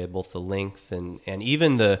certain way, both the length and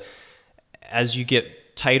even as you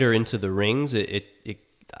get tighter into the rings,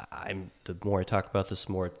 the more I talk about this,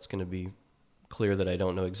 more it's going to be clear that I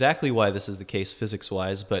don't know exactly why this is the case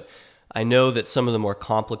physics-wise, but I know that some of the more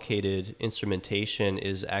complicated instrumentation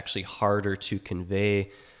is actually harder to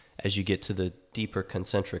convey as you get to the deeper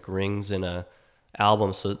concentric rings in a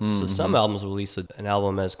album. So some albums release an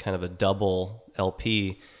album as kind of a double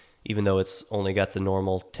LP, even though it's only got the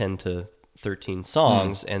normal 10 to 13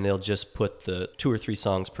 songs, and they'll just put the 2 or 3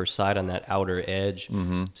 songs per side on that outer edge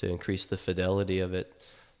to increase the fidelity of it.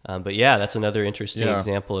 But yeah, that's another interesting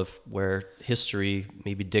example of where history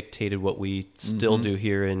maybe dictated what we still do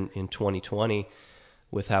here in 2020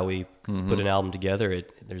 with how we put an album together.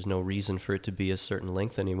 There's no reason for it to be a certain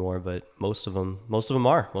length anymore, but most of them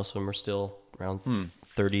are still around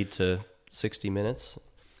 30 to 60 minutes.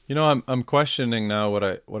 I'm questioning now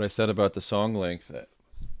what I said about the song length.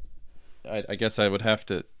 I guess I would have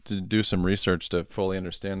to do some research to fully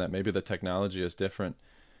understand that. Maybe the technology is different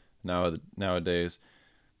nowadays.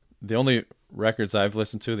 The only records I've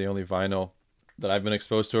listened to, the only vinyl that I've been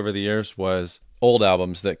exposed to over the years was old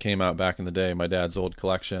albums that came out back in the day, my dad's old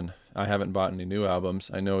collection. I haven't bought any new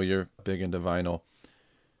albums. I know you're big into vinyl.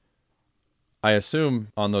 I assume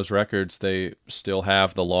on those records they still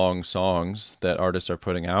have the long songs that artists are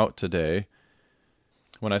putting out today.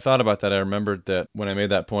 When I thought about that, I remembered that when I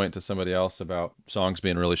made that point to somebody else about songs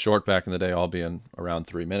being really short back in the day, all being around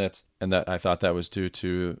 3 minutes, and that I thought that was due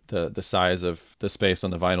to the size of the space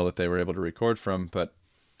on the vinyl that they were able to record from. But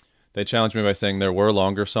they challenged me by saying there were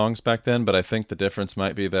longer songs back then, but I think the difference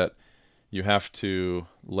might be that you have to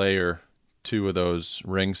layer 2 of those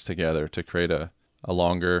rings together to create a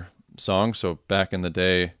longer song. So back in the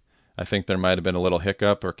day, I think there might have been a little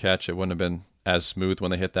hiccup or catch. It wouldn't have been as smooth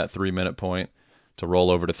when they hit that 3 minute point to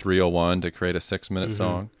roll over to 301 to create a 6 minute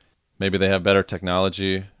song. Maybe they have better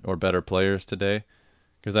technology or better players today,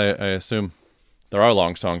 because I assume there are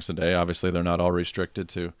long songs today. Obviously they're not all restricted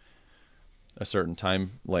to a certain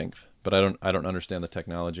time length, but I don't understand the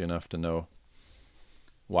technology enough to know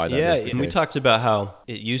why that is the case. And we talked about how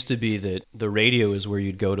it used to be that the radio is where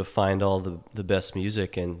you'd go to find all the best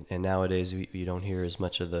music, and nowadays you don't hear as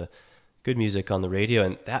much of the good music on the radio,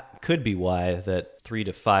 and that could be why that 3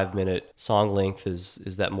 to 5 minute song length is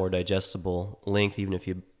that more digestible length. Even if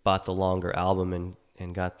you bought the longer album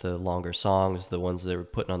and got the longer songs, the ones that were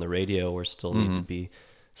putting on the radio were still need to be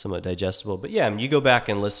somewhat digestible. But yeah, I mean, you go back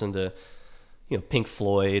and listen to, you know, Pink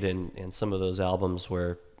Floyd and some of those albums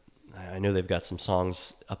where I know they've got some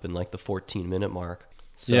songs up in like the 14-minute mark.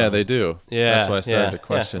 So, yeah, they do. Yeah, that's why I started to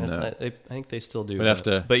question that. I think they still do. We'd have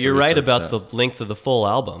to but you're right research about that. the length of the full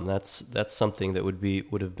album. That's something that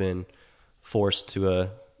would have been forced to a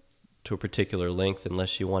particular length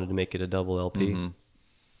unless you wanted to make it a double LP.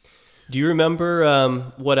 Do you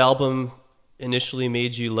remember what album initially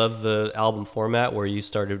made you love the album format, where you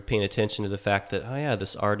started paying attention to the fact that, oh yeah,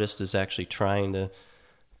 this artist is actually trying to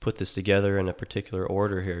put this together in a particular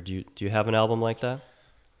order here? Do you have an album like that?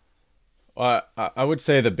 I would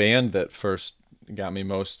say the band that first got me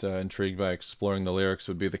most intrigued by exploring the lyrics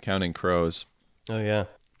would be the Counting Crows. Oh yeah.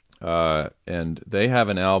 And they have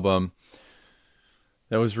an album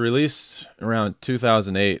that was released around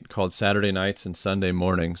 2008 called Saturday Nights and Sunday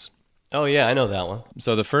Mornings. Oh yeah, I know that one.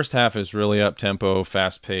 So the first half is really up-tempo,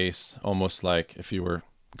 fast-paced, almost like if you were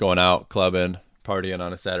going out, clubbing, partying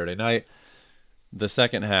on a Saturday night. The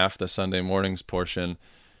second half, the Sunday Mornings portion,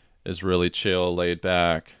 is really chill, laid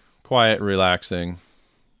back, quiet, relaxing,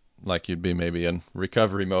 like you'd be maybe in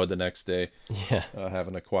recovery mode the next day, Yeah.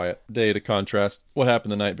 having a quiet day to contrast what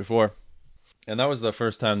happened the night before. And that was the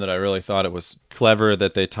first time that I really thought it was clever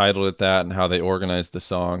that they titled it that and how they organized the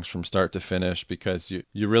songs from start to finish, because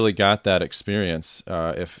you really got that experience.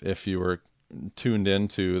 If you were tuned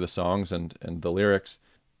into the songs and the lyrics,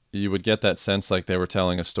 you would get that sense like they were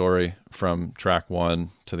telling a story from track one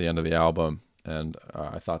to the end of the album. And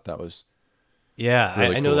I thought that was Yeah,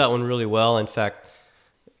 really I know cool. that one really well. In fact,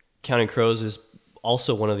 Counting Crows is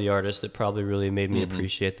also one of the artists that probably really made me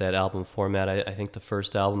appreciate that album format. I think the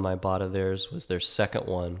first album I bought of theirs was their second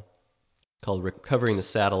one, called Recovering the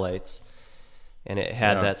Satellites. And it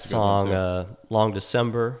had Yeah, that it's a good one, song, Long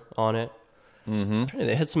December, on it.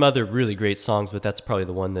 They had some other really great songs, but that's probably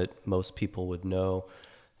the one that most people would know.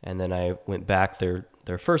 And then I went back. Their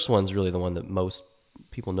first one's really the one that most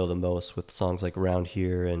people know the most, with songs like Around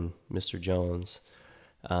Here and Mr. Jones.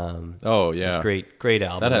 oh yeah, Great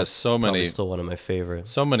album. That has It's so probably many- still one of my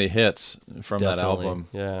favorites. so many hits from that Definitely, album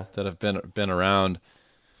yeah. that have been around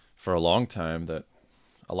for a long time, that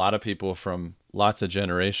a lot of people from lots of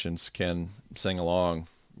generations can sing along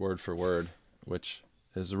word for word, which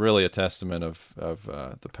is really a testament of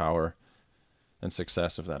the power and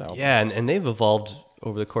success of that album. Yeah, and they've evolved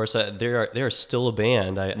over the course. They are still a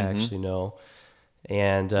band, I actually know.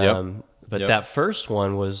 And but Yep. that first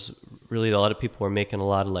one was really, a lot of people were making a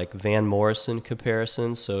lot of like Van Morrison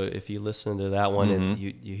comparisons. So if you listen to that one and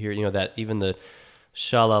you hear, you know, that even the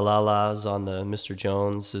sha-la-la-las on the Mr.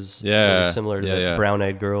 Jones is Yeah, really similar to yeah, the yeah. Brown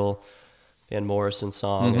Eyed Girl Van Morrison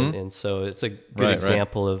song. And so it's a good Right.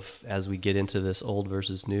 example of, as we get into this old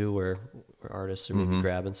versus new, where artists are maybe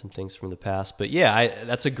grabbing some things from the past. But yeah,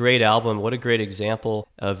 that's a great album. What a great example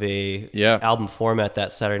of a Yeah. album format,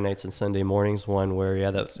 that Saturday Nights and Sunday Mornings one, where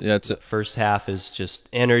it's the first half is just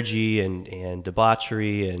energy and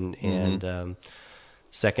debauchery, and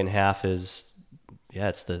second half is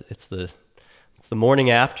it's the morning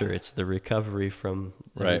after. It's the recovery from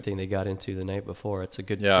Right. everything they got into the night before. It's a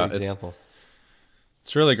good example.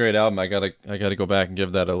 It's a really great album. I gotta go back and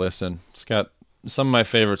give that a listen. It's got some of my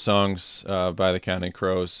favorite songs by the Counting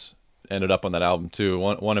Crows ended up on that album too.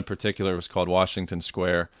 One in particular was called Washington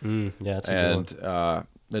Square, Yeah, it's a good one.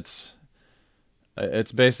 and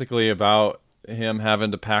it's basically about him having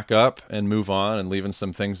to pack up and move on and leaving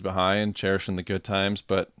some things behind, cherishing the good times,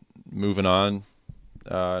 but moving on,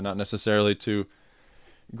 not necessarily to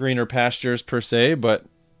greener pastures per se, but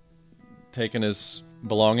taking his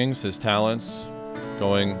belongings, his talents,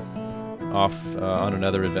 going off on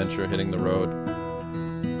another adventure, hitting the road.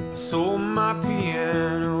 I sold my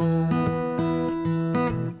piano.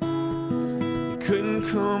 You couldn't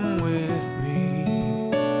come with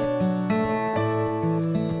me.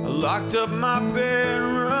 I locked up my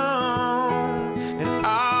bedroom and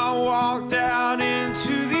I walked out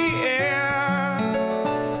into the air.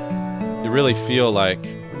 You really feel like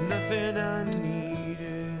Nothing I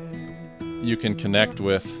needed. you can connect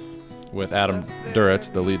with Adam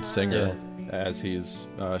Duritz, the lead singer, Yeah. as he's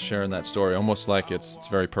sharing that story, almost like it's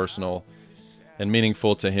very personal and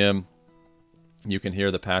meaningful to him. You can hear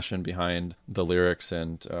the passion behind the lyrics,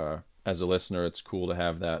 and as a listener, it's cool to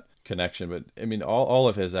have that connection. But I mean, all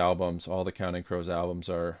of his albums, all the Counting Crows albums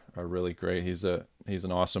are really great. He's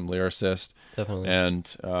an awesome lyricist, Definitely.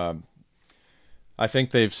 and I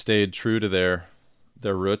think they've stayed true to their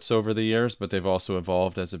their roots over the years, but they've also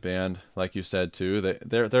evolved as a band, like you said too.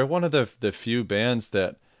 They're one of the few bands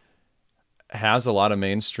that has a lot of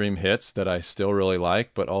mainstream hits that I still really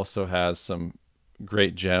like, but also has some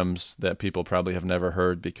great gems that people probably have never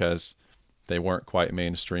heard because they weren't quite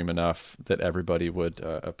mainstream enough that everybody would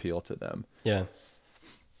appeal to them. Yeah.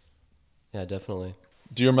 Yeah, definitely.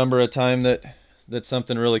 Do you remember a time that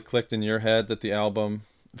something really clicked in your head, that the album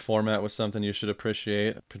format was something you should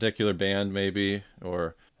appreciate? A particular band maybe,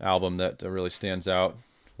 or album that really stands out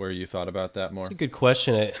where you thought about that more? That's a good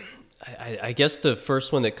question. I guess the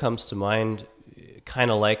first one that comes to mind, kind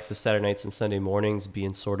of like the Saturday Nights and Sunday Mornings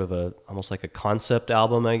being sort of almost like a concept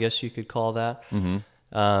album, I guess you could call that,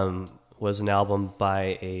 was an album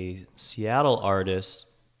by a Seattle artist,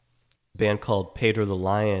 a band called Pedro the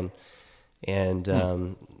Lion. And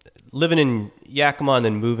living in Yakima and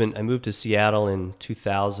then I moved to Seattle in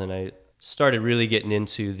 2000. I started really getting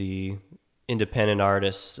into the independent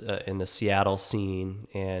artists in the Seattle scene,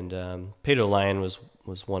 and Pedro Lion was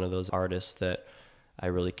one of those artists that I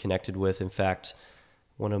really connected with. In fact,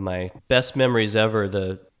 one of my best memories ever,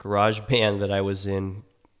 the garage band that I was in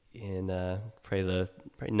probably the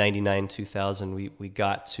 99, 2000, we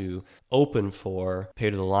got to open for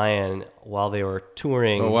Pedro the Lion while they were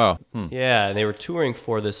touring. Oh, wow. Yeah, they were touring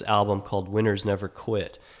for this album called Winners Never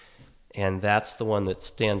Quit. And that's the one that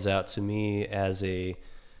stands out to me as a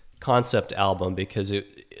concept album because the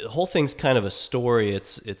whole thing's kind of a story.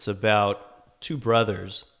 It's about two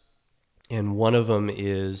brothers, and one of them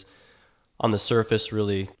is on the surface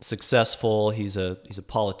really successful. He's a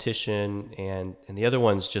politician, and the other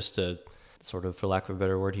one's just a sort of, for lack of a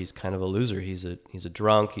better word, he's kind of a loser. He's a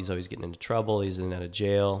drunk. He's always getting into trouble. He's in and out of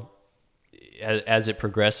jail. As it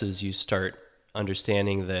progresses, you start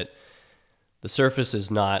understanding that the surface is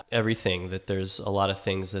not everything, that there's a lot of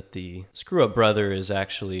things that the screw-up brother is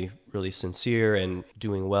actually really sincere and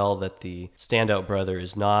doing well, that the standout brother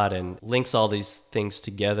is not, and links all these things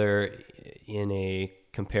together in a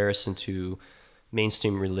comparison to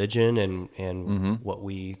mainstream religion and what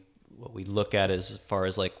we look at as far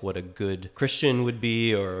as like what a good Christian would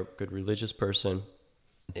be or a good religious person.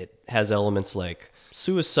 It has elements like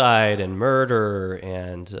suicide and murder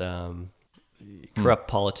and corrupt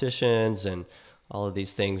politicians and all of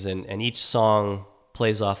these things, and each song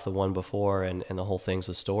plays off the one before, and the whole thing's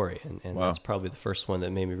a story, and Wow. That's probably the first one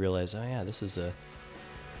that made me realize, oh yeah,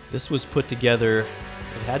 this was put together.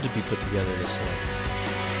 It had to be put together this way.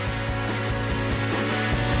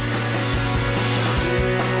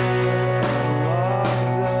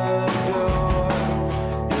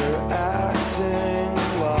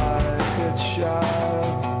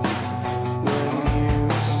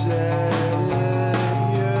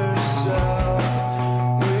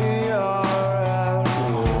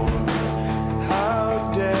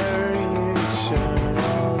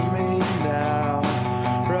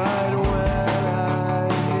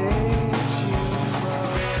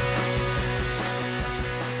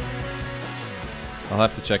 I'll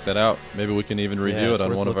have to check that out. Maybe we can even review it's it on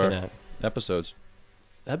worth one of our looking at. episodes.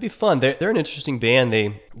 That'd be fun. They're an interesting band.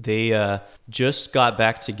 They just got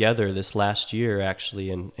back together this last year, actually,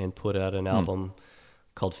 and put out an album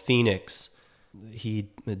called Phoenix. He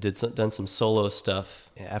done some solo stuff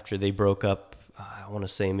after they broke up. I want to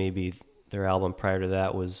say maybe their album prior to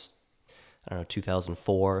that was, I don't know,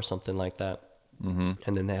 2004 or something like that. Mm-hmm.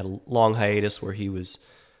 And then they had a long hiatus where he was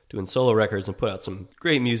doing solo records and put out some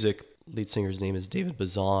great music. Lead singer's name is David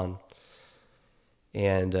Bazan.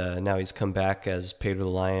 And now he's come back as Pedro the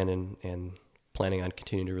Lion and planning on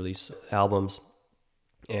continuing to release albums.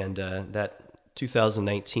 And that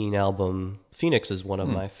 2019 album, Phoenix, is one of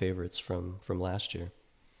my favorites from last year.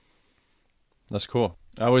 That's cool.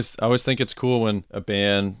 I always think it's cool when a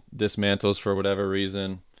band dismantles for whatever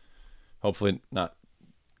reason. Hopefully not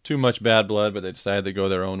too much bad blood, but they decided to go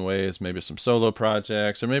their own ways, maybe some solo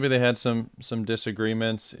projects, or maybe they had some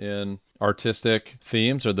disagreements in artistic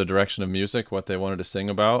themes or the direction of music, what they wanted to sing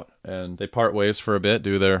about, and they part ways for a bit,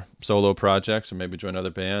 do their solo projects, or maybe join other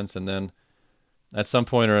bands, and then at some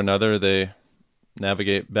point or another, they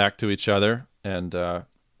navigate back to each other and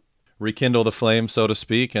rekindle the flame, so to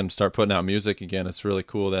speak, and start putting out music again. It's really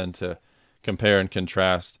cool then to compare and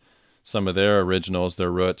contrast some of their originals, their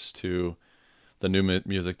roots, to the new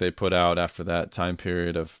music they put out after that time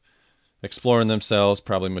period of exploring themselves,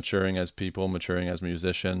 probably maturing as people, maturing as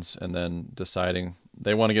musicians, and then deciding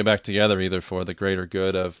they want to get back together either for the greater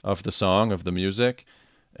good of the song, of the music,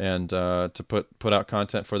 and to put out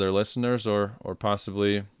content for their listeners, or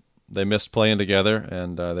possibly they missed playing together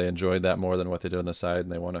and they enjoyed that more than what they did on the side,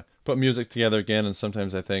 and they want to put music together again. And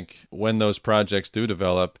sometimes I think when those projects do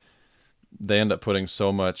develop, they end up putting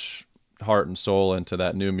so much heart and soul into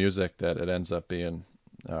that new music that it ends up being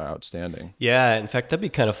outstanding. Yeah, in fact, that'd be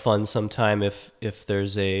kind of fun sometime if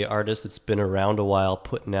there's a artist that's been around a while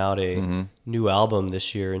putting out a new album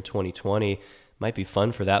this year in 2020. Might be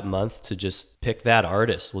fun for that month to just pick that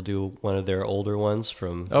artist. We'll do one of their older ones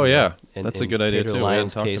from. Oh yeah, in, that's a in good idea Pedro too. We hadn't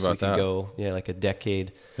Lyons' talked case, about we could that. go like a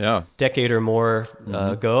decade or more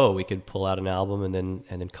ago. We could pull out an album and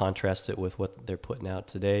then contrast it with what they're putting out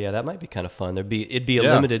today. Yeah, that might be kind of fun. It'd be a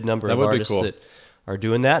limited number that of would be artists cool. that are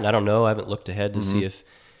doing that, and I don't know. I haven't looked ahead to see if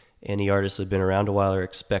any artists that have been around a while are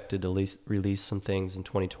expected to release some things in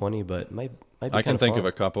 2020, but it might be I can think fun. of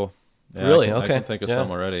a couple. Yeah, Really? I Okay. can think of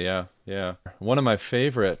some already. Yeah. One of my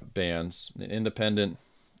favorite bands, an independent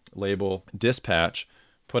label, Dispatch,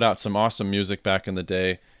 put out some awesome music back in the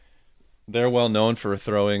day. They're well known for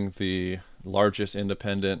throwing the largest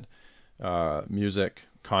independent music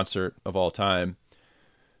concert of all time.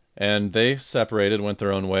 And they separated, went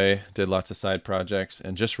their own way, did lots of side projects,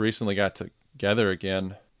 and just recently got together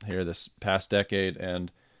again here this past decade.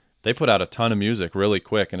 And they put out a ton of music really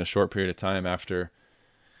quick in a short period of time after,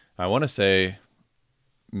 I want to say,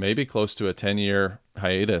 maybe close to a 10-year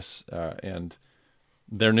hiatus. And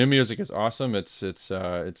their new music is awesome. It's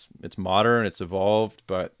modern, it's evolved,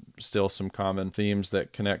 but still some common themes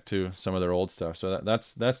that connect to some of their old stuff. So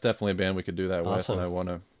that's definitely a band we could do that Awesome. with,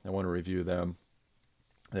 and I want to review them.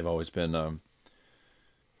 They've always been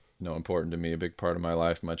important to me, a big part of my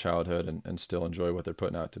life, my childhood, and still enjoy what they're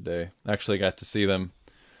putting out today. Actually got to see them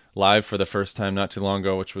live for the first time not too long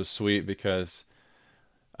ago, which was sweet because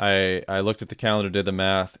I looked at the calendar, did the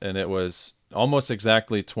math, and it was almost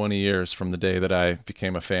exactly 20 years from the day that I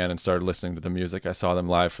became a fan and started listening to the music. I saw them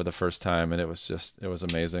live for the first time, and it was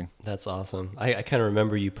amazing. That's awesome. I kind of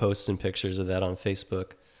remember you posting pictures of that on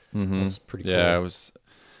Facebook. That's pretty cool. Yeah, it was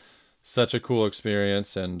such a cool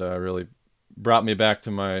experience, and really brought me back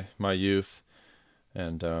to my youth,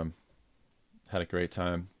 and had a great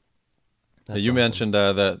time. That's You awesome. mentioned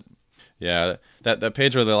that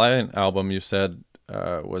Pedro the Lion album you said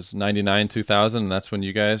was 99, 2000, and that's when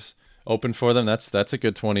you guys opened for them. That's a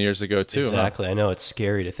good 20 years ago too. Exactly. I know it's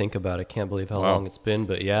scary to think about. I can't believe how Wow. long it's been,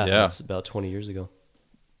 but yeah, Yeah. it's about 20 years ago.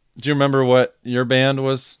 Do you remember what your band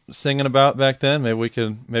was singing about back then? Maybe we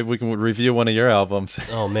can review one of your albums.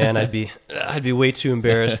 Oh man, I'd be way too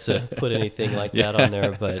embarrassed to put anything like that on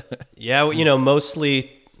there. But yeah, mostly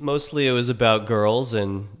it was about girls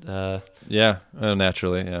and Yeah,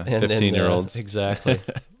 naturally, yeah. and 15-year-olds. exactly.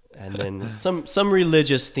 And then some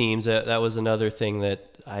religious themes. That was another thing that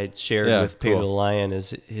I shared Yeah, with Pedro cool. the Lion. Is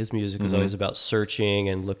his music was always about searching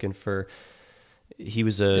and looking for. He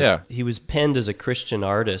was penned as a Christian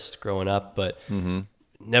artist growing up, but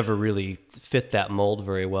never really fit that mold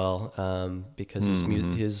very well because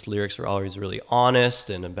his lyrics were always really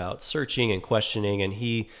honest and about searching and questioning, and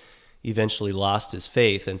he eventually lost his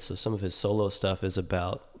faith, and so some of his solo stuff is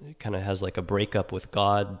about, kind of has like a breakup with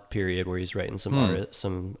God period where he's writing some albums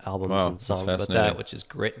Wow, and that's songs about fascinating. that, which is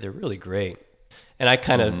great. They're really great. And I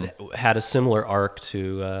kind of had a similar arc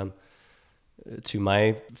to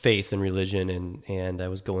my faith and religion, and I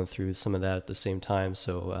was going through some of that at the same time.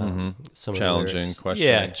 So some Challenging of the lyrics,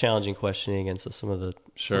 questioning. challenging questioning, and so some of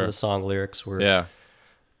the song lyrics were Yeah.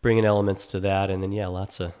 bringing elements to that, and then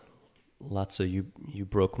lots of you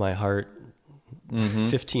broke my heart,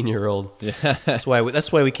 15-year-old. Yeah. That's why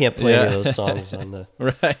we can't play any Yeah. of those songs on the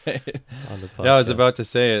Right. on the podcast. Yeah, I was about to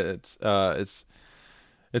say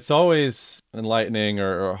it's always enlightening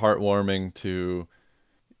or heartwarming to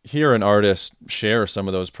hear an artist share some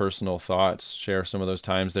of those personal thoughts, share some of those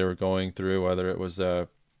times they were going through, whether it was a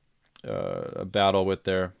battle with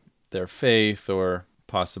their faith or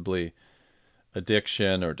possibly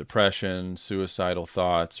addiction or depression, suicidal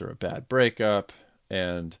thoughts, or a bad breakup,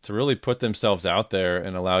 and to really put themselves out there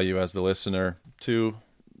and allow you as the listener to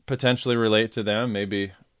potentially relate to them,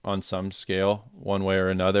 maybe on some scale, one way or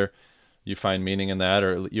another. You find meaning in that,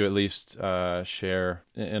 or you at least share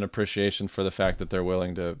an appreciation for the fact that they're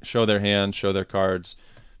willing to show their hand, show their cards,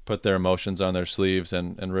 put their emotions on their sleeves,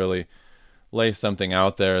 and really lay something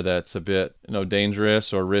out there that's a bit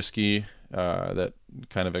dangerous or risky, that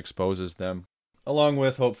kind of exposes them. Along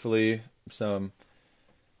with hopefully some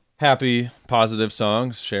happy, positive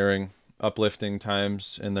songs, sharing uplifting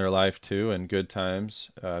times in their life too, and good times,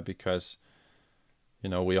 because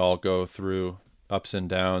we all go through ups and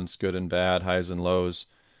downs, good and bad, highs and lows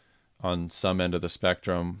on some end of the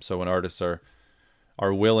spectrum. So when artists are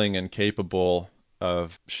willing and capable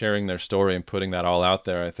of sharing their story and putting that all out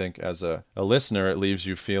there, I think as a listener, it leaves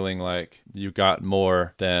you feeling like you got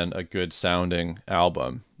more than a good sounding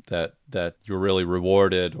album, that you're really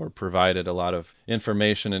rewarded or provided a lot of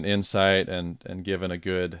information and insight and given a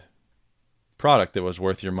good product that was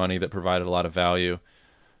worth your money, that provided a lot of value,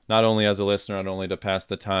 not only as a listener, not only to pass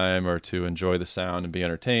the time or to enjoy the sound and be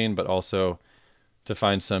entertained, but also to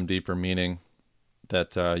find some deeper meaning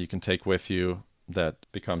that you can take with you that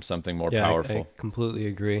becomes something more powerful. I completely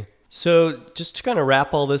agree. So just to kind of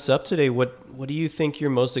wrap all this up today, what do you think you're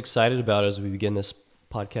most excited about as we begin this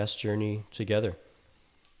podcast journey together?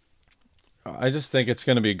 I just think it's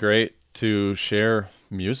going to be great to share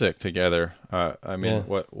music together. I mean,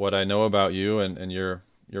 what I know about you and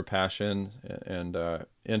your passion and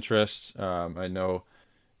interests, I know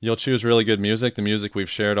you'll choose really good music. The music we've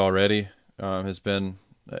shared already has been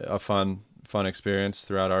a fun experience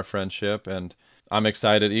throughout our friendship, and I'm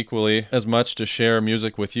excited equally as much to share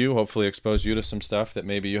music with you, hopefully expose you to some stuff that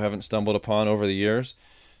maybe you haven't stumbled upon over the years,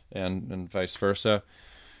 and vice versa,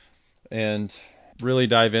 and really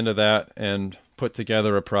dive into that and put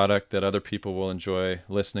together a product that other people will enjoy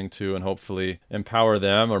listening to, and hopefully empower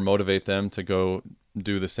them or motivate them to go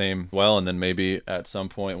do the same well. And then maybe at some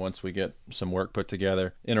point, once we get some work put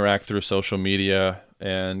together, interact through social media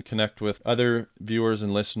and connect with other viewers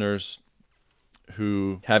and listeners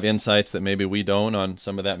who have insights that maybe we don't on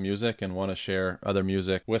some of that music and want to share other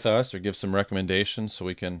music with us or give some recommendations, so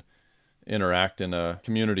we can interact in a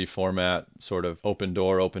community format, sort of open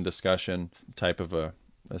door, open discussion type of a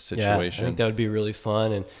situation. Yeah, I think that would be really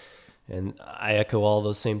fun, and I echo all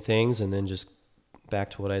those same things. And then just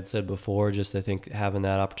back to what I'd said before, just I think having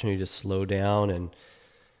that opportunity to slow down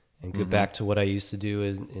and get back to what I used to do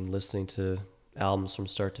in listening to albums from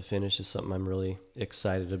start to finish is something I'm really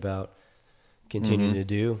excited about continuing to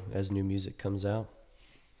do as new music comes out.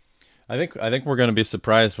 I think we're going to be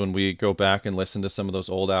surprised when we go back and listen to some of those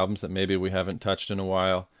old albums that maybe we haven't touched in a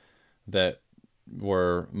while, that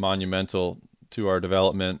were monumental to our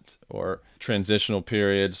development or transitional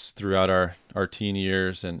periods throughout our teen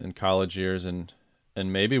years and college years, and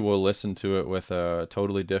maybe we'll listen to it with a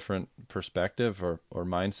totally different perspective or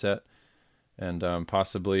mindset, and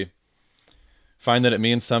possibly find that it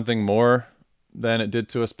means something more than it did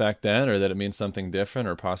to us back then, or that it means something different,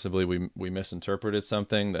 or possibly we misinterpreted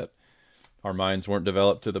something, that our minds weren't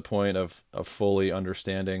developed to the point of fully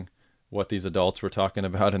understanding what these adults were talking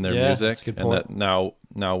about in their music. That's a good point. And that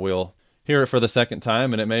now we'll hear it for the second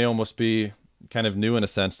time, and it may almost be kind of new in a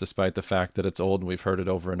sense, despite the fact that it's old and we've heard it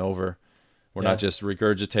over and over. We're not just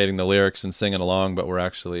regurgitating the lyrics and singing along, but we're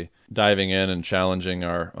actually diving in and challenging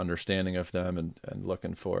our understanding of them and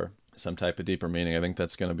looking for some type of deeper meaning. I think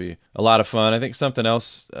that's going to be a lot of fun. I think something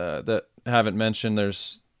else that I haven't mentioned,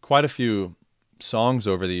 there's quite a few songs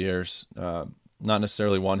over the years, not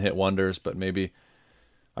necessarily one-hit wonders, but maybe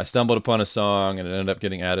I stumbled upon a song and it ended up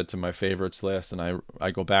getting added to my favorites list, and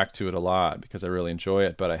I go back to it a lot because I really enjoy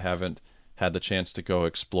it, but I haven't had the chance to go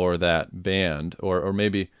explore that band. Or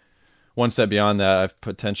maybe one step beyond that, I've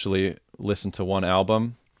potentially listened to one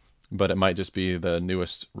album, but it might just be the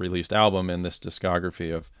newest released album in this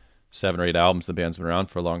discography of 7 or 8 albums. The band's been around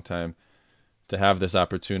for a long time. To have this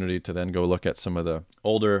opportunity to then go look at some of the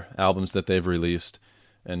older albums that they've released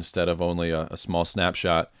instead of only a small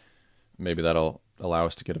snapshot, maybe that'll allow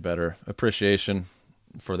us to get a better appreciation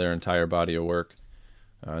for their entire body of work,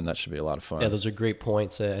 and that should be a lot of fun. Yeah, those are great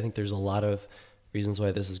points. I think there's a lot of reasons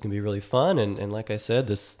why this is going to be really fun, and like I said,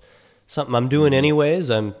 this something I'm doing anyways.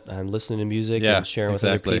 I'm listening to music and sharing with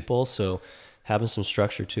other people, so having some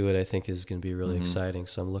structure to it, I think, is going to be really exciting.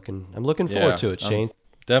 So I'm looking forward to it, Shane.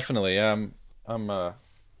 Definitely. I'm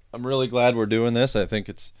really glad we're doing this. I think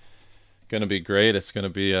it's going to be great. It's going to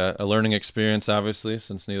be a learning experience, obviously,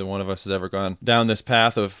 since neither one of us has ever gone down this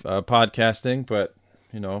path of podcasting. But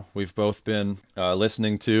we've both been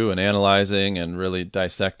listening to and analyzing and really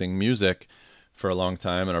dissecting music for a long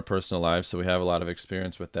time in our personal lives, so we have a lot of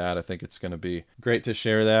experience with that. I think it's going to be great to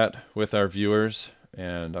share that with our viewers,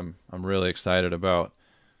 and I'm really excited about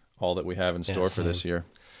all that we have in store for this year.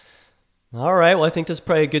 All right. Well, I think this is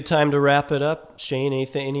probably a good time to wrap it up. Shane,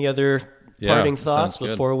 any other parting thoughts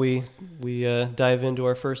before we dive into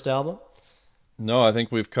our first album? No, I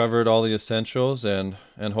think we've covered all the essentials, and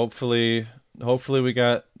hopefully we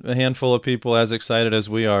got a handful of people as excited as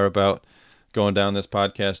we are about going down this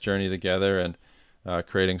podcast journey together and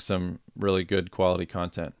creating some really good quality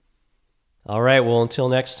content. All right. Well, until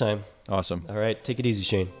next time. Awesome. All right. Take it easy,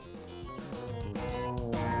 Shane.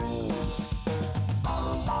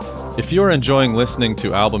 If you're enjoying listening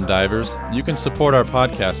to Album Divers, you can support our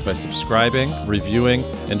podcast by subscribing, reviewing,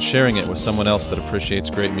 and sharing it with someone else that appreciates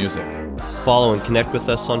great music. Follow and connect with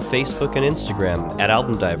us on Facebook and Instagram at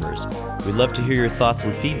Album Divers. We'd love to hear your thoughts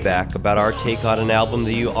and feedback about our take on an album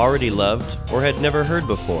that you already loved or had never heard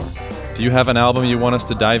before. Do you have an album you want us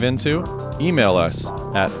to dive into? email us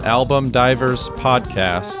at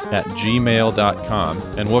albumdiverspodcast@gmail.com,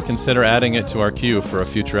 and we'll consider adding it to our queue for a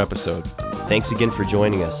future episode. Thanks again for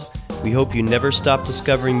joining us. We hope you never stop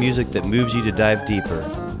discovering music that moves you to dive deeper.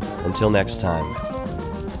 Until next time.